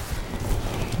not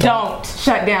Don't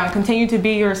shut down. Continue to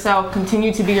be yourself.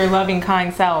 Continue to be your loving,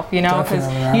 kind self. You know, because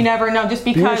you never know. Just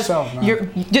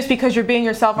because you're being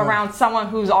yourself around someone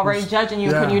who's already judging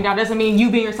you, putting you down, doesn't mean you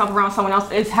being yourself around someone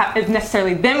else is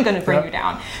necessarily them going to bring you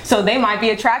down. So they might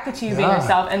be attracted to you being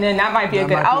yourself, and then that might be a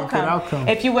good outcome.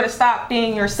 If you would have stopped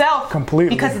being yourself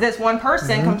completely because of this one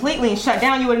person completely and shut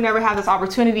down, you would have never had those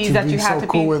opportunities that you have to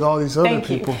be cool with all these other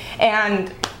people.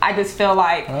 And I just feel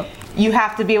like you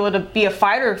have to be able to be a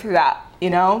fighter through that, you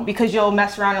know, because you'll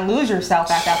mess around and lose yourself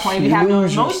at that point. If you have no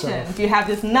emotions, you have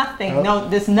this nothing,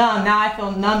 this numb. Now I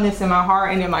feel numbness in my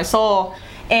heart and in my soul.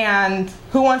 And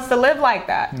who wants to live like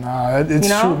that? Nah, it's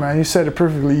true, man. You said it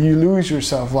perfectly. You lose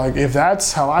yourself. Like, if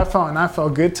that's how I felt, and I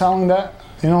felt good telling that,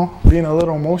 you know, being a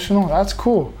little emotional, that's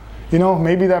cool. You know,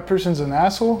 maybe that person's an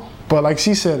asshole, but like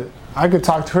she said, I could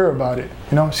talk to her about it.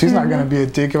 You know, she's not going to be a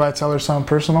dick if I tell her something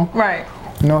personal. Right.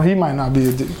 You know, he might not be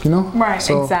a dick, you know? Right,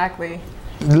 so exactly.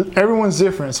 Everyone's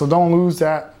different, so don't lose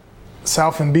that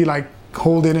self and be like,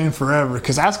 hold it in forever,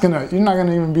 because you're not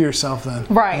gonna even be yourself then.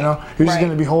 Right. You know, you're just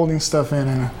gonna be holding stuff in,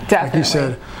 and like you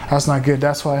said, that's not good.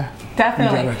 That's why.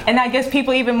 Definitely. And that gives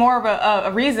people even more of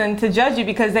a reason to judge you,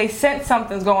 because they sense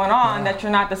something's going on that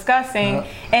you're not discussing.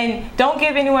 And don't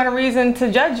give anyone a reason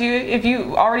to judge you. If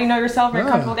you already know yourself and you're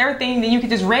comfortable with everything, then you can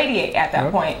just radiate at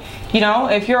that point. You know,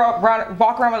 if you're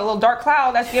walking around with a little dark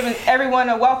cloud, that's giving everyone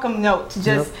a welcome note, to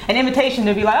just an invitation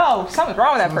to be like, oh, something's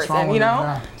wrong with that person, you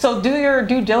know? So do your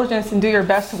due diligence and do your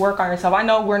best to work on yourself. I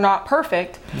know we're not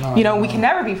perfect. We can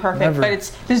never be perfect, but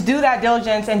it's just do that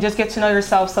diligence and just get to know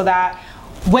yourself, so that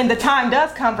when the time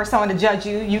does come for someone to judge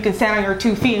you, you can stand on your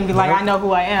 2 feet and be like, I know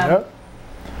who I am.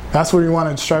 That's what you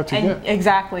want to strive to get.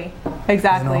 Exactly. You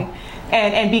know?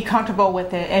 And be comfortable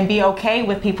with it, and be okay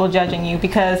with people judging you,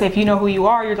 because if you know who you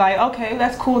are, you're like, okay,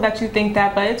 that's cool that you think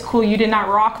that, but it's cool you did not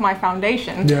rock my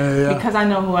foundation because I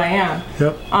know who I am.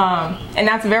 And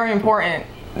that's very important,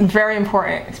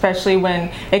 especially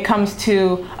when it comes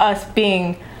to us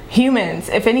being humans.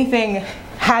 If anything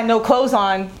had no clothes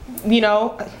on, you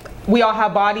know, we all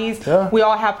have bodies, we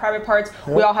all have private parts,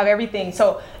 we all have everything.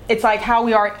 So it's like, how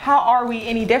are we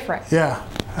any different?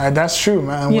 That's true,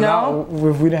 man. You know,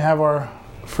 if we didn't have our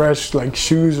fresh like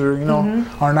shoes, or you know,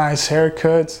 our nice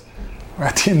haircuts,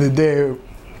 at the end of the day,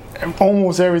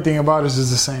 almost everything about us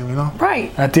is the same, you know?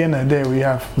 Right. At the end of the day, we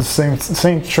have the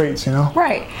same traits, you know?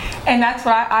 Right. And that's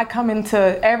why I come into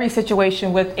every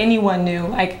situation with anyone new,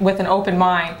 like with an open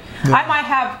mind. I might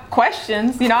have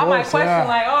questions, you know, I might question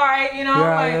like, all right, you know,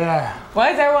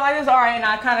 why is everyone like this? All right, and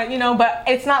I kind of, you know, but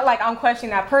it's not like I'm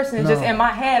questioning that person. It's just in my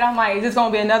head, I'm like, is this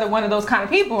going to be another one of those kind of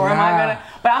people? Or am I going to,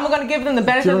 but I'm going to give them the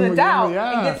benefit of the doubt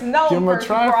and get to know them first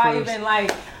before I even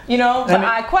like, you know, but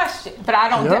I question, but I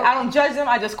don't judge them.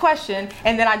 I just question,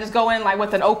 and then I just go in like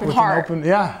with an open heart. You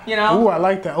know. Ooh, I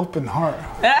like that open heart.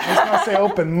 I was gonna say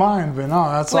open mind, but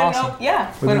no, that's awesome.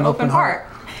 With an open heart.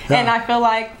 And I feel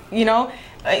like, you know,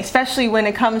 especially when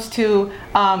it comes to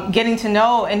getting to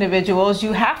know individuals,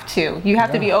 you have to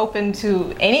be open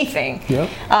to anything.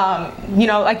 You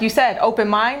know, like you said, open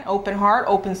mind, open heart,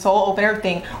 open soul, open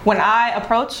everything. When I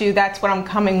approach you, that's what I'm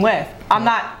coming with. I'm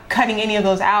not cutting any of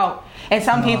those out. And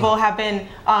some people have been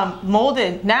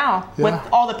molded now with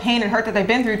all the pain and hurt that they've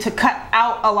been through to cut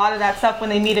out a lot of that stuff when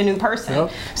they meet a new person.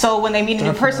 So when they meet a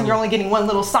new person, you're only getting one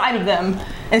little side of them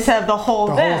instead of the whole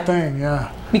thing. The whole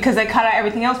thing, because they cut out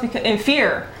everything else in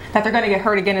fear that they're going to get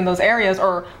hurt again in those areas,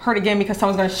 or hurt again because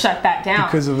someone's going to shut that down.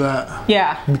 Because of that.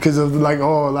 Because of like,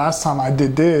 oh, last time I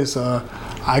did this,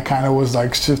 I kind of was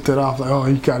like shifted off, like, oh,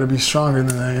 you got to be stronger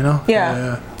than that, you know?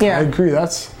 I agree.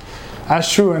 That's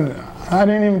true. And I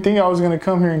didn't even think I was going to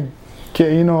come here and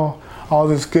get, you know, all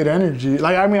this good energy.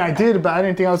 Like, I mean, I did, but I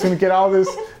didn't think I was going to get all this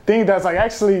thing that's like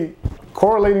actually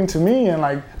correlating to me and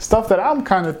like stuff that I'm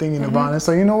kind of thinking about. And it's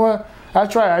like, you know what?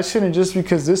 That's right. I shouldn't, just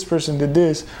because this person did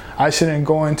this, I shouldn't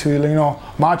go into, you know,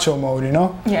 macho mode, you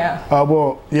know?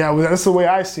 Well, that's the way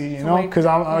I see it, you know? Because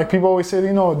I'm like, people always say,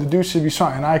 you know, the dude should be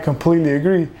strong, and I completely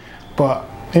agree. But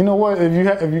you know what? If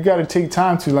you got to take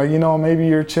time to, like, you know, maybe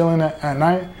you're chilling at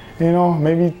night, you know,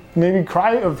 maybe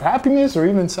cry of happiness or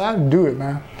even sad, do it,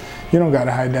 man. You don't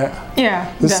gotta hide that.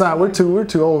 It's not. We're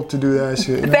too old to do that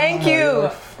shit. Thank you.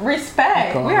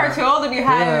 Respect. We are too old to be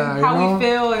hiding how we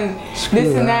feel and this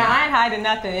and that. I ain't hiding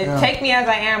nothing. Take me as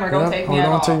I am, or don't take me at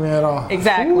all. Don't take me at all.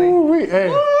 Exactly. We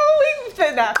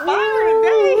spit that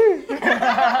fire today.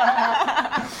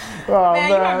 Man,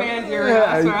 you my man, Jerry.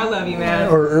 I swear, I love you,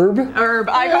 man. Or Herb.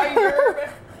 I call you Herb.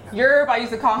 Yerb. I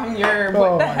used to call him Yerb.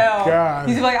 What the hell? God.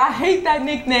 He's like, I hate that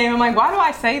nickname. I'm like, why do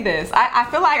I say this? I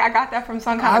feel like I got that from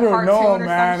some kind of cartoon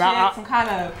or some kind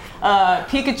of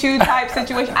Pikachu type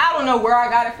situation. I don't know where I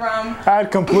got it from. I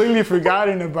had completely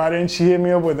forgotten about it, and she hit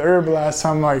me up with Herb last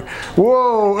time. Like,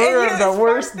 whoa, Herb, the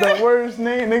worst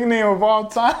nickname of all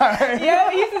time.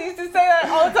 Yeah, he used to say that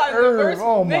all the time. Herb, the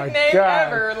worst nickname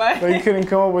ever. Like you couldn't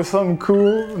come up with something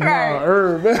cool. Right. No,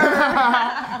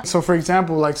 Herb. So, for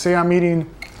example, like say I'm eating.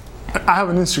 I have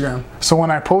an Instagram, so when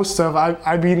I post stuff,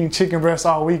 I be eating chicken breast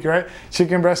all week, right?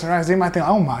 Chicken breast and rice. They might think,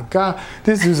 oh my God,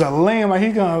 this dude's a lame. Like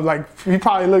he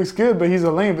probably looks good, but he's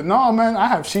a lame. But no, man, I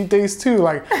have cheat days too.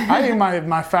 Like I eat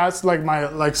my fats,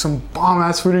 like some bomb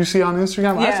ass food you see on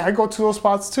Instagram. Yeah. I go to those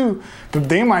spots too. But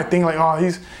they might think like, oh,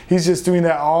 he's just doing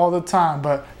that all the time.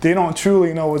 But they don't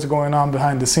truly know what's going on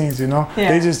behind the scenes, you know? Yeah.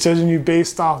 They just judging you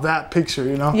based off that picture,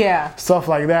 you know? Yeah. Stuff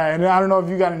like that. And I don't know if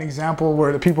you got an example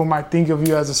where the people might think of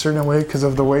you as a certain way because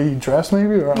of the way you dress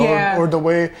maybe or the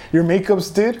way your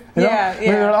makeup's did. You know? Maybe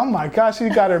they're like, oh my gosh, she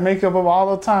got her makeup up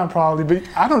all the time probably. But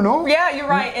I don't know. Yeah, you're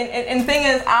right. And the thing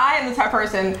is, I am the type of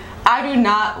person, I do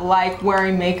not like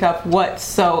wearing makeup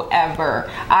whatsoever.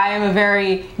 I am a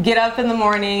very get up in the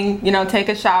morning, you know, take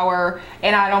a shower,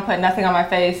 and I don't put nothing on my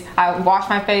face. I wash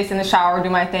my face in the shower, do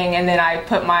my thing, and then I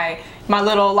put my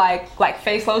little like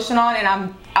face lotion on, and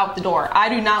I'm out the door. I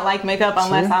do not like makeup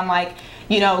unless I'm like,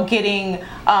 you know, getting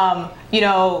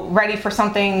ready for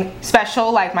something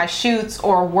special like my shoots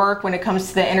or work when it comes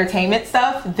to the entertainment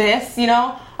stuff.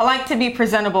 I like to be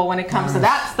presentable when it comes to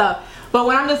that stuff. But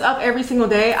when I'm just up every single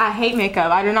day, I hate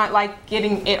makeup. I do not like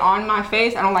getting it on my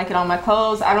face. I don't like it on my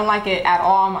clothes. I don't like it at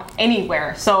all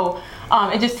anywhere. So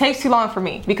it just takes too long for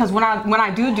me, because when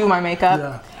I do my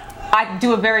makeup, I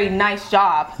do a very nice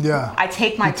job. Yeah. I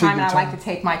take my time, and I like to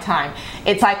take my time.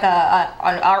 It's like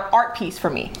an art piece for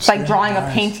me. It's like drawing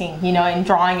a painting, you know, and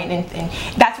drawing it, and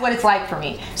that's what it's like for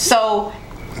me. So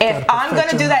if I'm going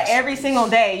to do that every single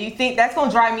day, you think that's going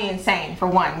to drive me insane, for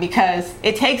one, because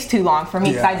it takes too long for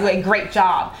me, because I do a great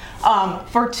job.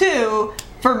 For two,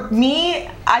 for me,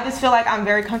 I just feel like I'm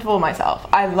very comfortable with myself.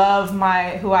 I love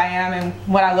who I am and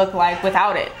what I look like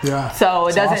without it. Yeah. So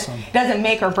it doesn't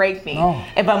make or break me. No.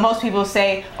 But most people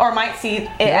say, or might see it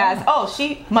as, oh,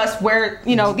 she must wear,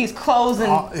 you know, these clothes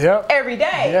every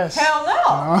day. Yes. Hell no.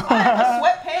 I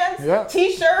have sweatpants,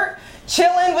 t-shirt,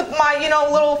 chilling with my, you know,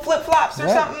 little flip-flops or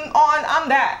something on. I'm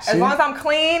that. As long as I'm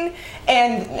clean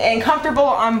and comfortable,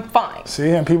 I'm fine.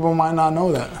 See, and people might not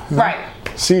know that. You know? Right.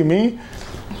 See, me,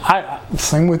 I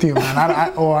same with you, man.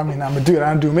 I'm a dude.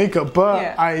 I don't do makeup,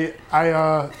 but I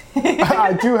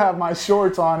do have my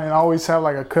shorts on and always have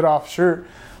like a cut-off shirt.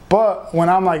 But when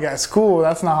I'm like at school,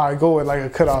 that's not how I go with like a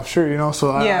cut-off shirt, you know.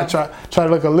 So I try to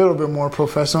look a little bit more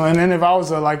professional. And then if I was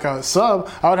like a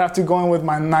sub, I would have to go in with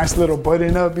my nice little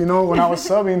button up, you know, when I was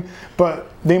subbing.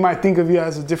 But they might think of you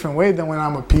as a different way than when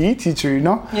I'm a PE teacher, you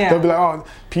know. They'll be like, oh,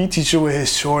 PE teacher with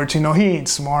his shorts, you know, he ain't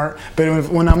smart. But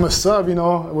when I'm a sub, you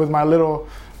know, with my little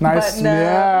nice,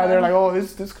 they're like, oh,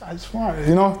 this guy's smart,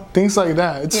 you know, things like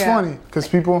that. It's funny because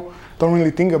people don't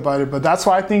really think about it, but that's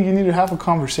why I think you need to have a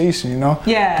conversation, you know,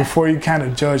 before you kind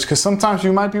of judge, because sometimes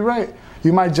you might be right.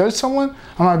 You might judge someone,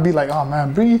 I might be like, oh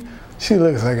man, Bree, she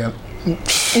looks like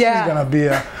she's gonna be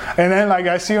and then like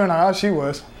I see her and she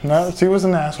was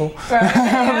an asshole.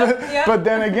 Right. But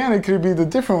then again, it could be the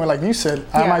different way, like you said.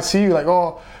 I might see you like,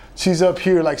 oh, she's up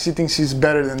here, like she thinks she's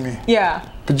better than me. Yeah.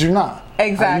 But you're not.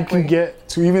 Exactly. You can get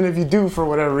to, even if you do for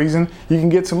whatever reason, you can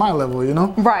get to my level, you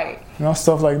know? Right. You know,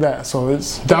 stuff like that. So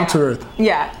it's down to earth.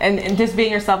 Yeah, and just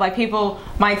being yourself. Like people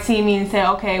might see me and say,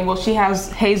 okay, well, she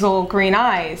has hazel green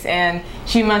eyes and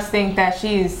she must think that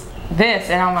she's this,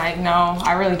 and I'm like, no,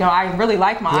 I really don't. I really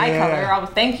like my eye color. I was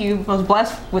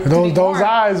blessed with those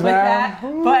eyes, with man. That.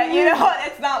 But you know,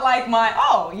 it's not like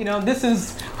this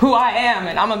is who I am,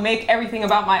 and I'm gonna make everything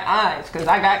about my eyes because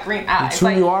I got green eyes. It's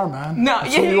who you are, man. No,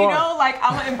 you know, like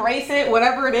I'm gonna embrace it,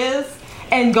 whatever it is.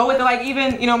 And go with it. Like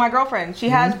even, you know, my girlfriend, she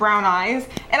has brown eyes,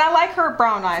 and I like her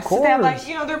brown eyes. So they're like,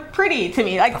 you know, they're pretty to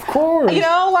me. Like, of course, you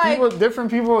know, like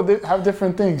different people have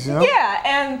different things, you know. Yeah,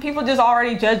 and people just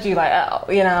already judge you like,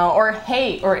 oh, you know, or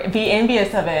hate, or be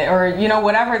envious of it, or you know,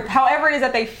 whatever, however it is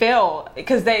that they feel,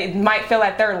 because they might feel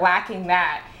that they're lacking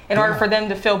that. In order for them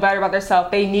to feel better about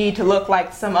themselves, they need to look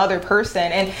like some other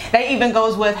person. And that even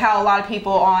goes with how a lot of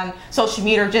people on social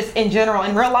media, or just in general,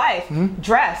 in real life,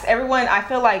 dress. Everyone, I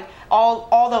feel like,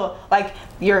 all the, like,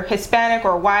 you're Hispanic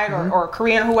or white or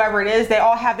Korean, whoever it is, they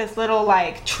all have this little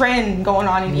like trend going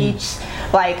on in each,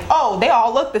 like, oh, they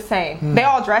all look the same, they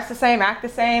all dress the same, act the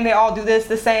same, they all do this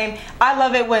the same. I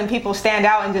love it when people stand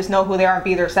out and just know who they are and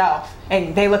be themselves,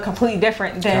 and they look completely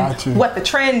different than what the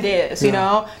trend is, you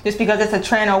know, just because it's a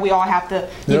trend, or we all have to,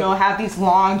 you know, have these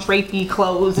long drapey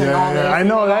clothes and all this. I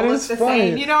know, that is funny.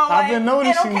 Same, you know, like, I've been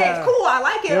noticing that. It's cool, I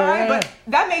like it, right? But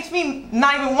that makes me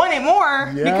not even want it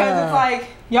more, because it's like,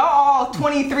 y'all all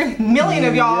 23 million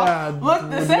of y'all look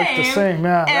the same.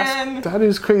 And that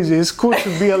is crazy. It's cool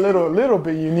to be a little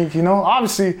bit unique, you know.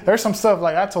 Obviously, there's some stuff,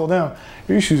 like I told them,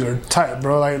 your shoes are tight,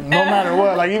 bro. Like, no matter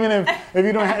what, like, even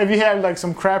if you had like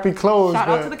some crappy clothes, shout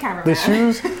out to the cameraman. The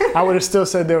shoes, I would have still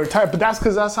said they were tight. But that's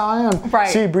because that's how I am. Right.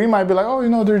 See, Bree might be like, oh, you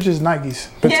know, they're just Nikes.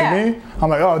 But to me, I'm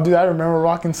like, oh, dude, I remember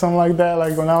rocking something like that,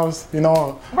 like when I was, you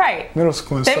know, middle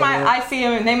school and stuff. I see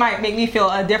them and they might make me feel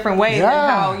a different way than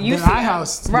how you see them.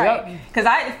 Right. Because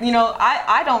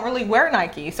I don't really wear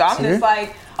Nike, so I'm just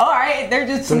like, all right, they're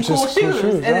just some cool shoes.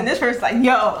 And then this person's like,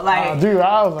 yo, like, dude,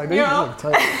 I was like, they look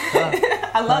tight.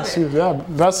 I love it. Shoes,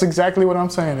 that's exactly what I'm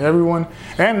saying. Everyone,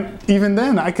 and even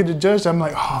then, I could have judged. I'm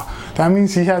like, oh, that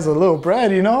means he has a little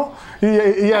bread, you know? He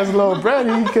has a little bread,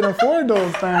 he can afford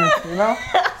those things, you know?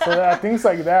 So things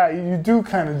like that, you do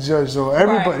kind of judge, though.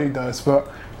 Everybody does,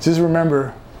 but just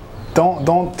remember,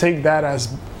 don't take that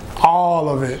as all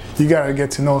of it. You gotta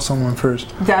get to know someone first.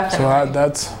 Definitely. So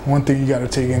that's one thing you gotta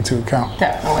take into account.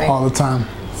 Definitely. All the time.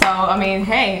 So I mean,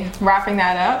 hey, wrapping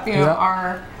that up, you know,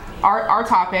 our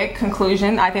topic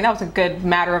conclusion. I think that was a good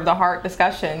matter of the heart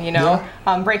discussion. You know,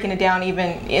 breaking it down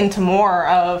even into more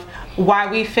of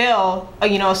why we feel,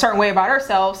 you know, a certain way about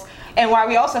ourselves, and why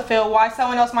we also feel why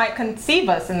someone else might conceive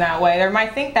us in that way. They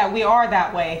might think that we are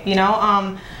that way. You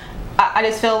know. I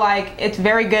just feel like it's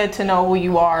very good to know who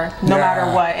you are, no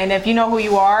matter what. And if you know who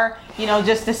you are, you know,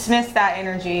 just dismiss that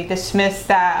energy, dismiss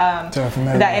that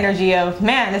that energy of,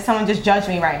 man, did someone just judge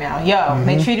me right now? Yo,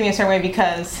 they treated me a certain way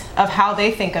because of how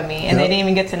they think of me, and they didn't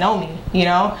even get to know me. You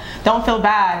know, don't feel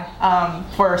bad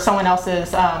for someone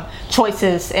else's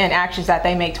choices and actions that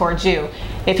they make towards you.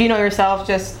 If you know yourself,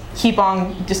 just keep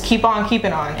on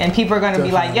keeping on, and people are going to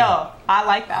be like, yo, I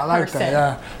like that person.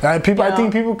 That, yeah. I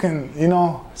think people can, you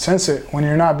know, sense it when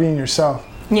you're not being yourself.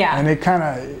 Yeah. And it's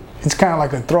kind of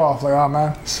like a throw off, like, oh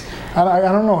man,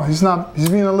 I don't know, he's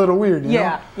being a little weird, you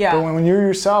know? Yeah. But when you're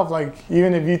yourself, like,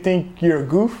 even if you think you're a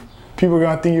goof, people are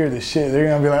gonna think you're the shit. They're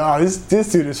gonna be like, oh,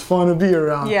 this dude is fun to be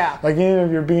around. Yeah. Like, even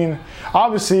if you're being,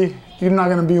 obviously, you're not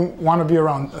gonna want to be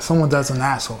around someone that's an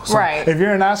asshole. So if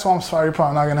you're an asshole, I'm sorry, you're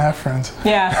probably not gonna have friends.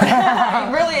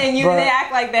 Yeah. Really, and they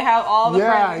act like they have all the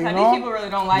friends. You know? These people really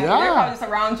don't like you. They're probably just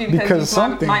around you because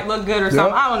you might look good or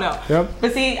something. I don't know. Yep.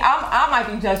 But see, I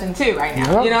might be judging too right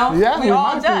now. You know? Yeah, we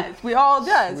all judge. We all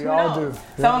judge. We all do.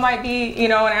 Someone might be, you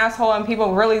know, an asshole, and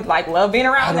people really like love being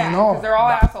around that because they're all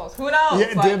assholes. Who knows?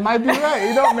 Yeah, they might be right.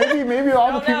 You know, maybe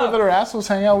all the people that are assholes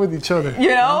hang out with each other. You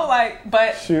know, like,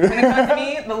 but when it comes to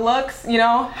me, the looks, you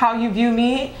know, how you view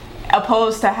me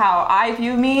opposed to how I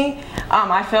view me,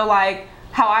 I feel like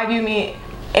how I view me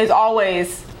is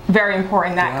always very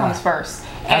important. That comes first.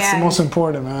 That's the most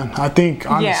important, man. I think,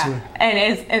 honestly. Yeah,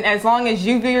 and as long as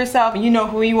you view yourself and you know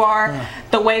who you are,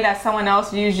 the way that someone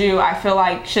else views you, I feel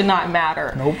like should not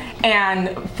matter. Nope.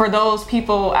 And for those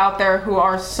people out there who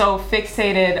are so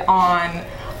fixated on,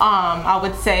 I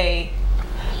would say,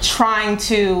 trying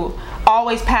to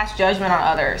always pass judgment on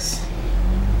others,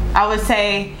 I would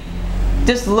say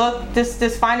just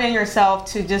find it in yourself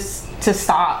to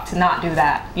stop, to not do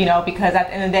that, you know, because at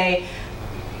the end of the day,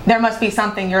 there must be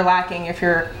something you're lacking if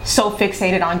you're so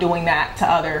fixated on doing that to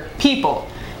other people.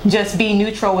 Just be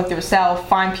neutral with yourself,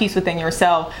 find peace within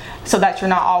yourself so that you're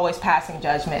not always passing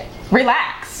judgment.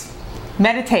 Relax,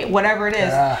 meditate, whatever it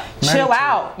is. Chill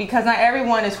out, because not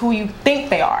everyone is who you think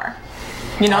they are.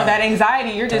 You know, that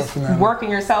anxiety, you're just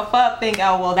working yourself up, think,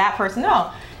 oh, well, that person,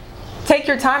 no. Take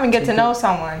your time and get to know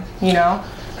someone, you know.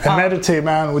 And meditate,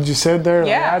 man. What you said there,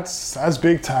 like, that's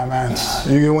big time, man.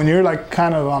 When you're like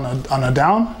kind of on a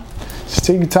down, just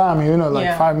take your time, you know,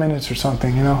 like 5 minutes or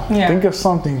something, you know. Think of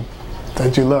something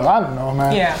that you love. I don't know,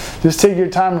 man. Just take your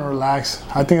time and relax.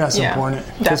 I think that's important.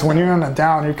 Because when you're on a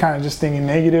down, you're kind of just thinking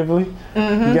negatively.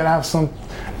 You gotta have some,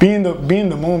 be in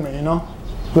the moment, you know.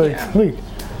 Like, look,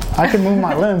 I can move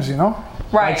my limbs, you know.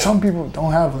 Like, some people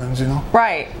don't have limbs, you know.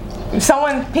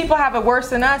 People have it worse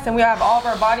than us, and we have all of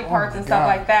our body parts and stuff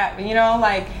like that. But you know,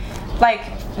 like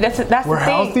that's the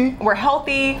thing. We're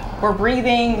healthy. We're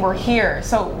breathing. We're here.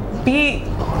 So be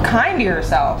kind to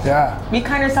yourself. Be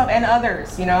kind to yourself and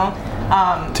others. You know,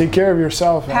 take care of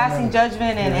yourself. Passing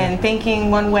judgment and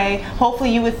thinking one way.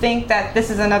 Hopefully you would think that this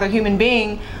is another human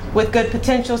being with good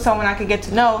potential, someone I could get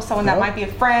to know, someone that might be a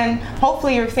friend.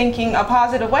 Hopefully you're thinking a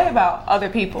positive way about other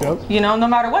people, you know, no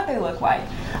matter what they look like.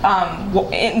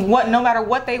 No matter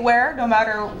what they wear, no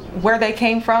matter where they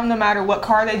came from, no matter what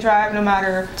car they drive, no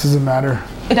matter... It doesn't matter.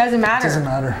 It doesn't matter. It doesn't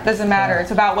matter. It doesn't matter.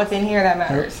 It's about what's in here that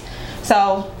matters.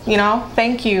 So, you know,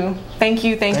 thank you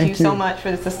so much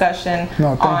for this discussion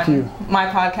on my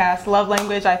podcast. Love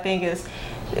language, I think, is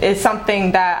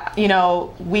something that, you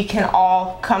know, we can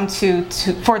all come to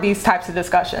for these types of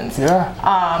discussions. Yeah,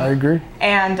 I agree.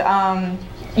 And,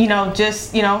 you know,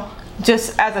 just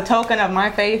as a token of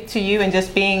my faith to you, and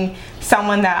just being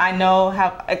someone that I know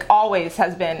always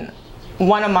has been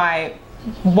one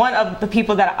of the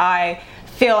people that I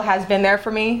feel has been there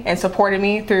for me and supported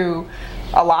me through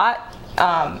a lot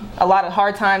of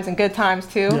hard times and good times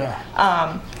too.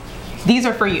 Yeah. These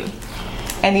are for you,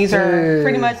 and these are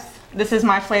pretty much, this is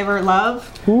my flavor, love.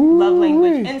 Ooh. Love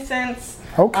language incense.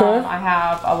 Okay. I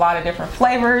have a lot of different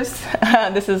flavors.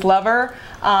 This is Lover.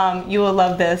 You will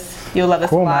love this. You'll love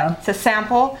this a lot. Man. It's a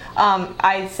sample.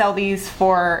 I sell these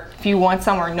for, if you want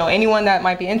some or know anyone that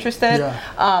might be interested,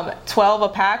 12 a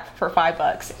pack for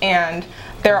 $5. And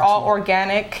they're all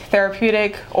organic,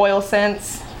 therapeutic oil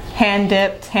scents, hand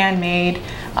dipped, handmade,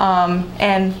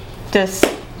 and just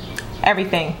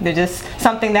everything. They're just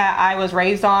something that I was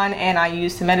raised on, and I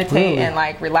use to meditate and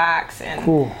like relax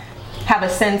and have a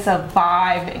sense of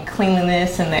vibe and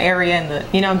cleanliness in the area, and the,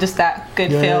 you know, just that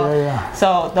good feel.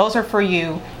 So those are for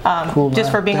you, just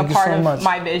for being a part of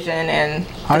my vision and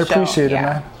I appreciate it,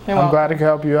 man. I'm glad I could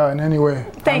help you out in any way.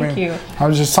 Thank you. I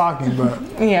was just talking, but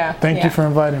thank you for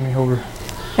inviting me over.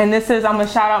 And this is, I'm gonna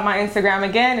shout out my Instagram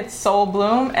again. It's Soul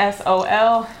Bloom,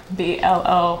 SOLBLOOM_.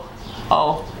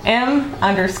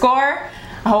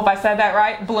 I hope I said that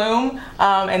right, Bloom.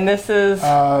 And this is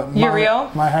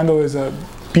Uriel. My handle is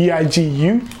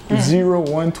BIGU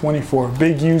 0124.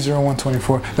 Big U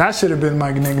 0124. That should have been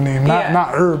my nickname,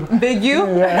 not Herb. Big U?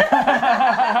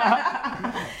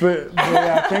 But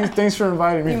yeah, thanks for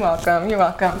inviting me. You're welcome. You're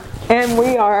welcome. And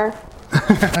we are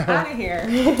out of here.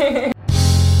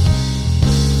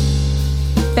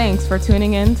 Thanks for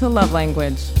tuning in to Love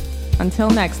Language. Until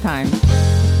next time.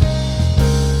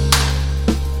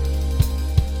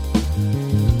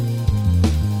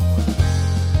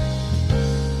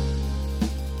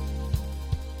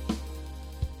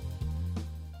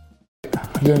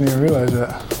 I didn't even realize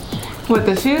that. With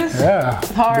the shoes? Yeah.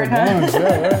 It's hard, huh? Ones,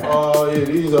 right? Oh, yeah,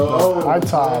 these are old. High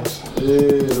tops.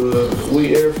 Yeah,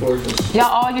 we Air Forces. Y'all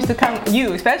all used to come,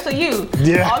 especially you.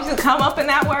 Yeah. All used to come up in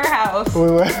that warehouse.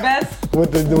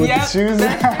 With the shoes?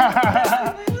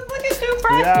 Look at you,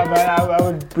 fresh. Yeah, man, I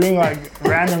would bring like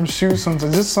random shoes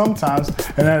sometimes, and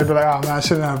then I'd be like, oh man, I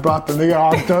shouldn't have brought them. They got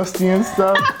all dusty and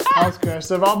stuff. All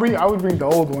scratched up. I would bring the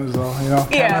old ones though, you know.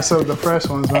 Can't mess up the fresh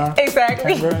ones, man.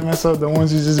 Exactly. Can't mess up the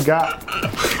ones you just got.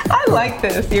 I like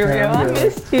this, Uriel. I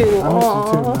missed you. I missed you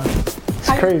too, man.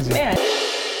 It's crazy. Man.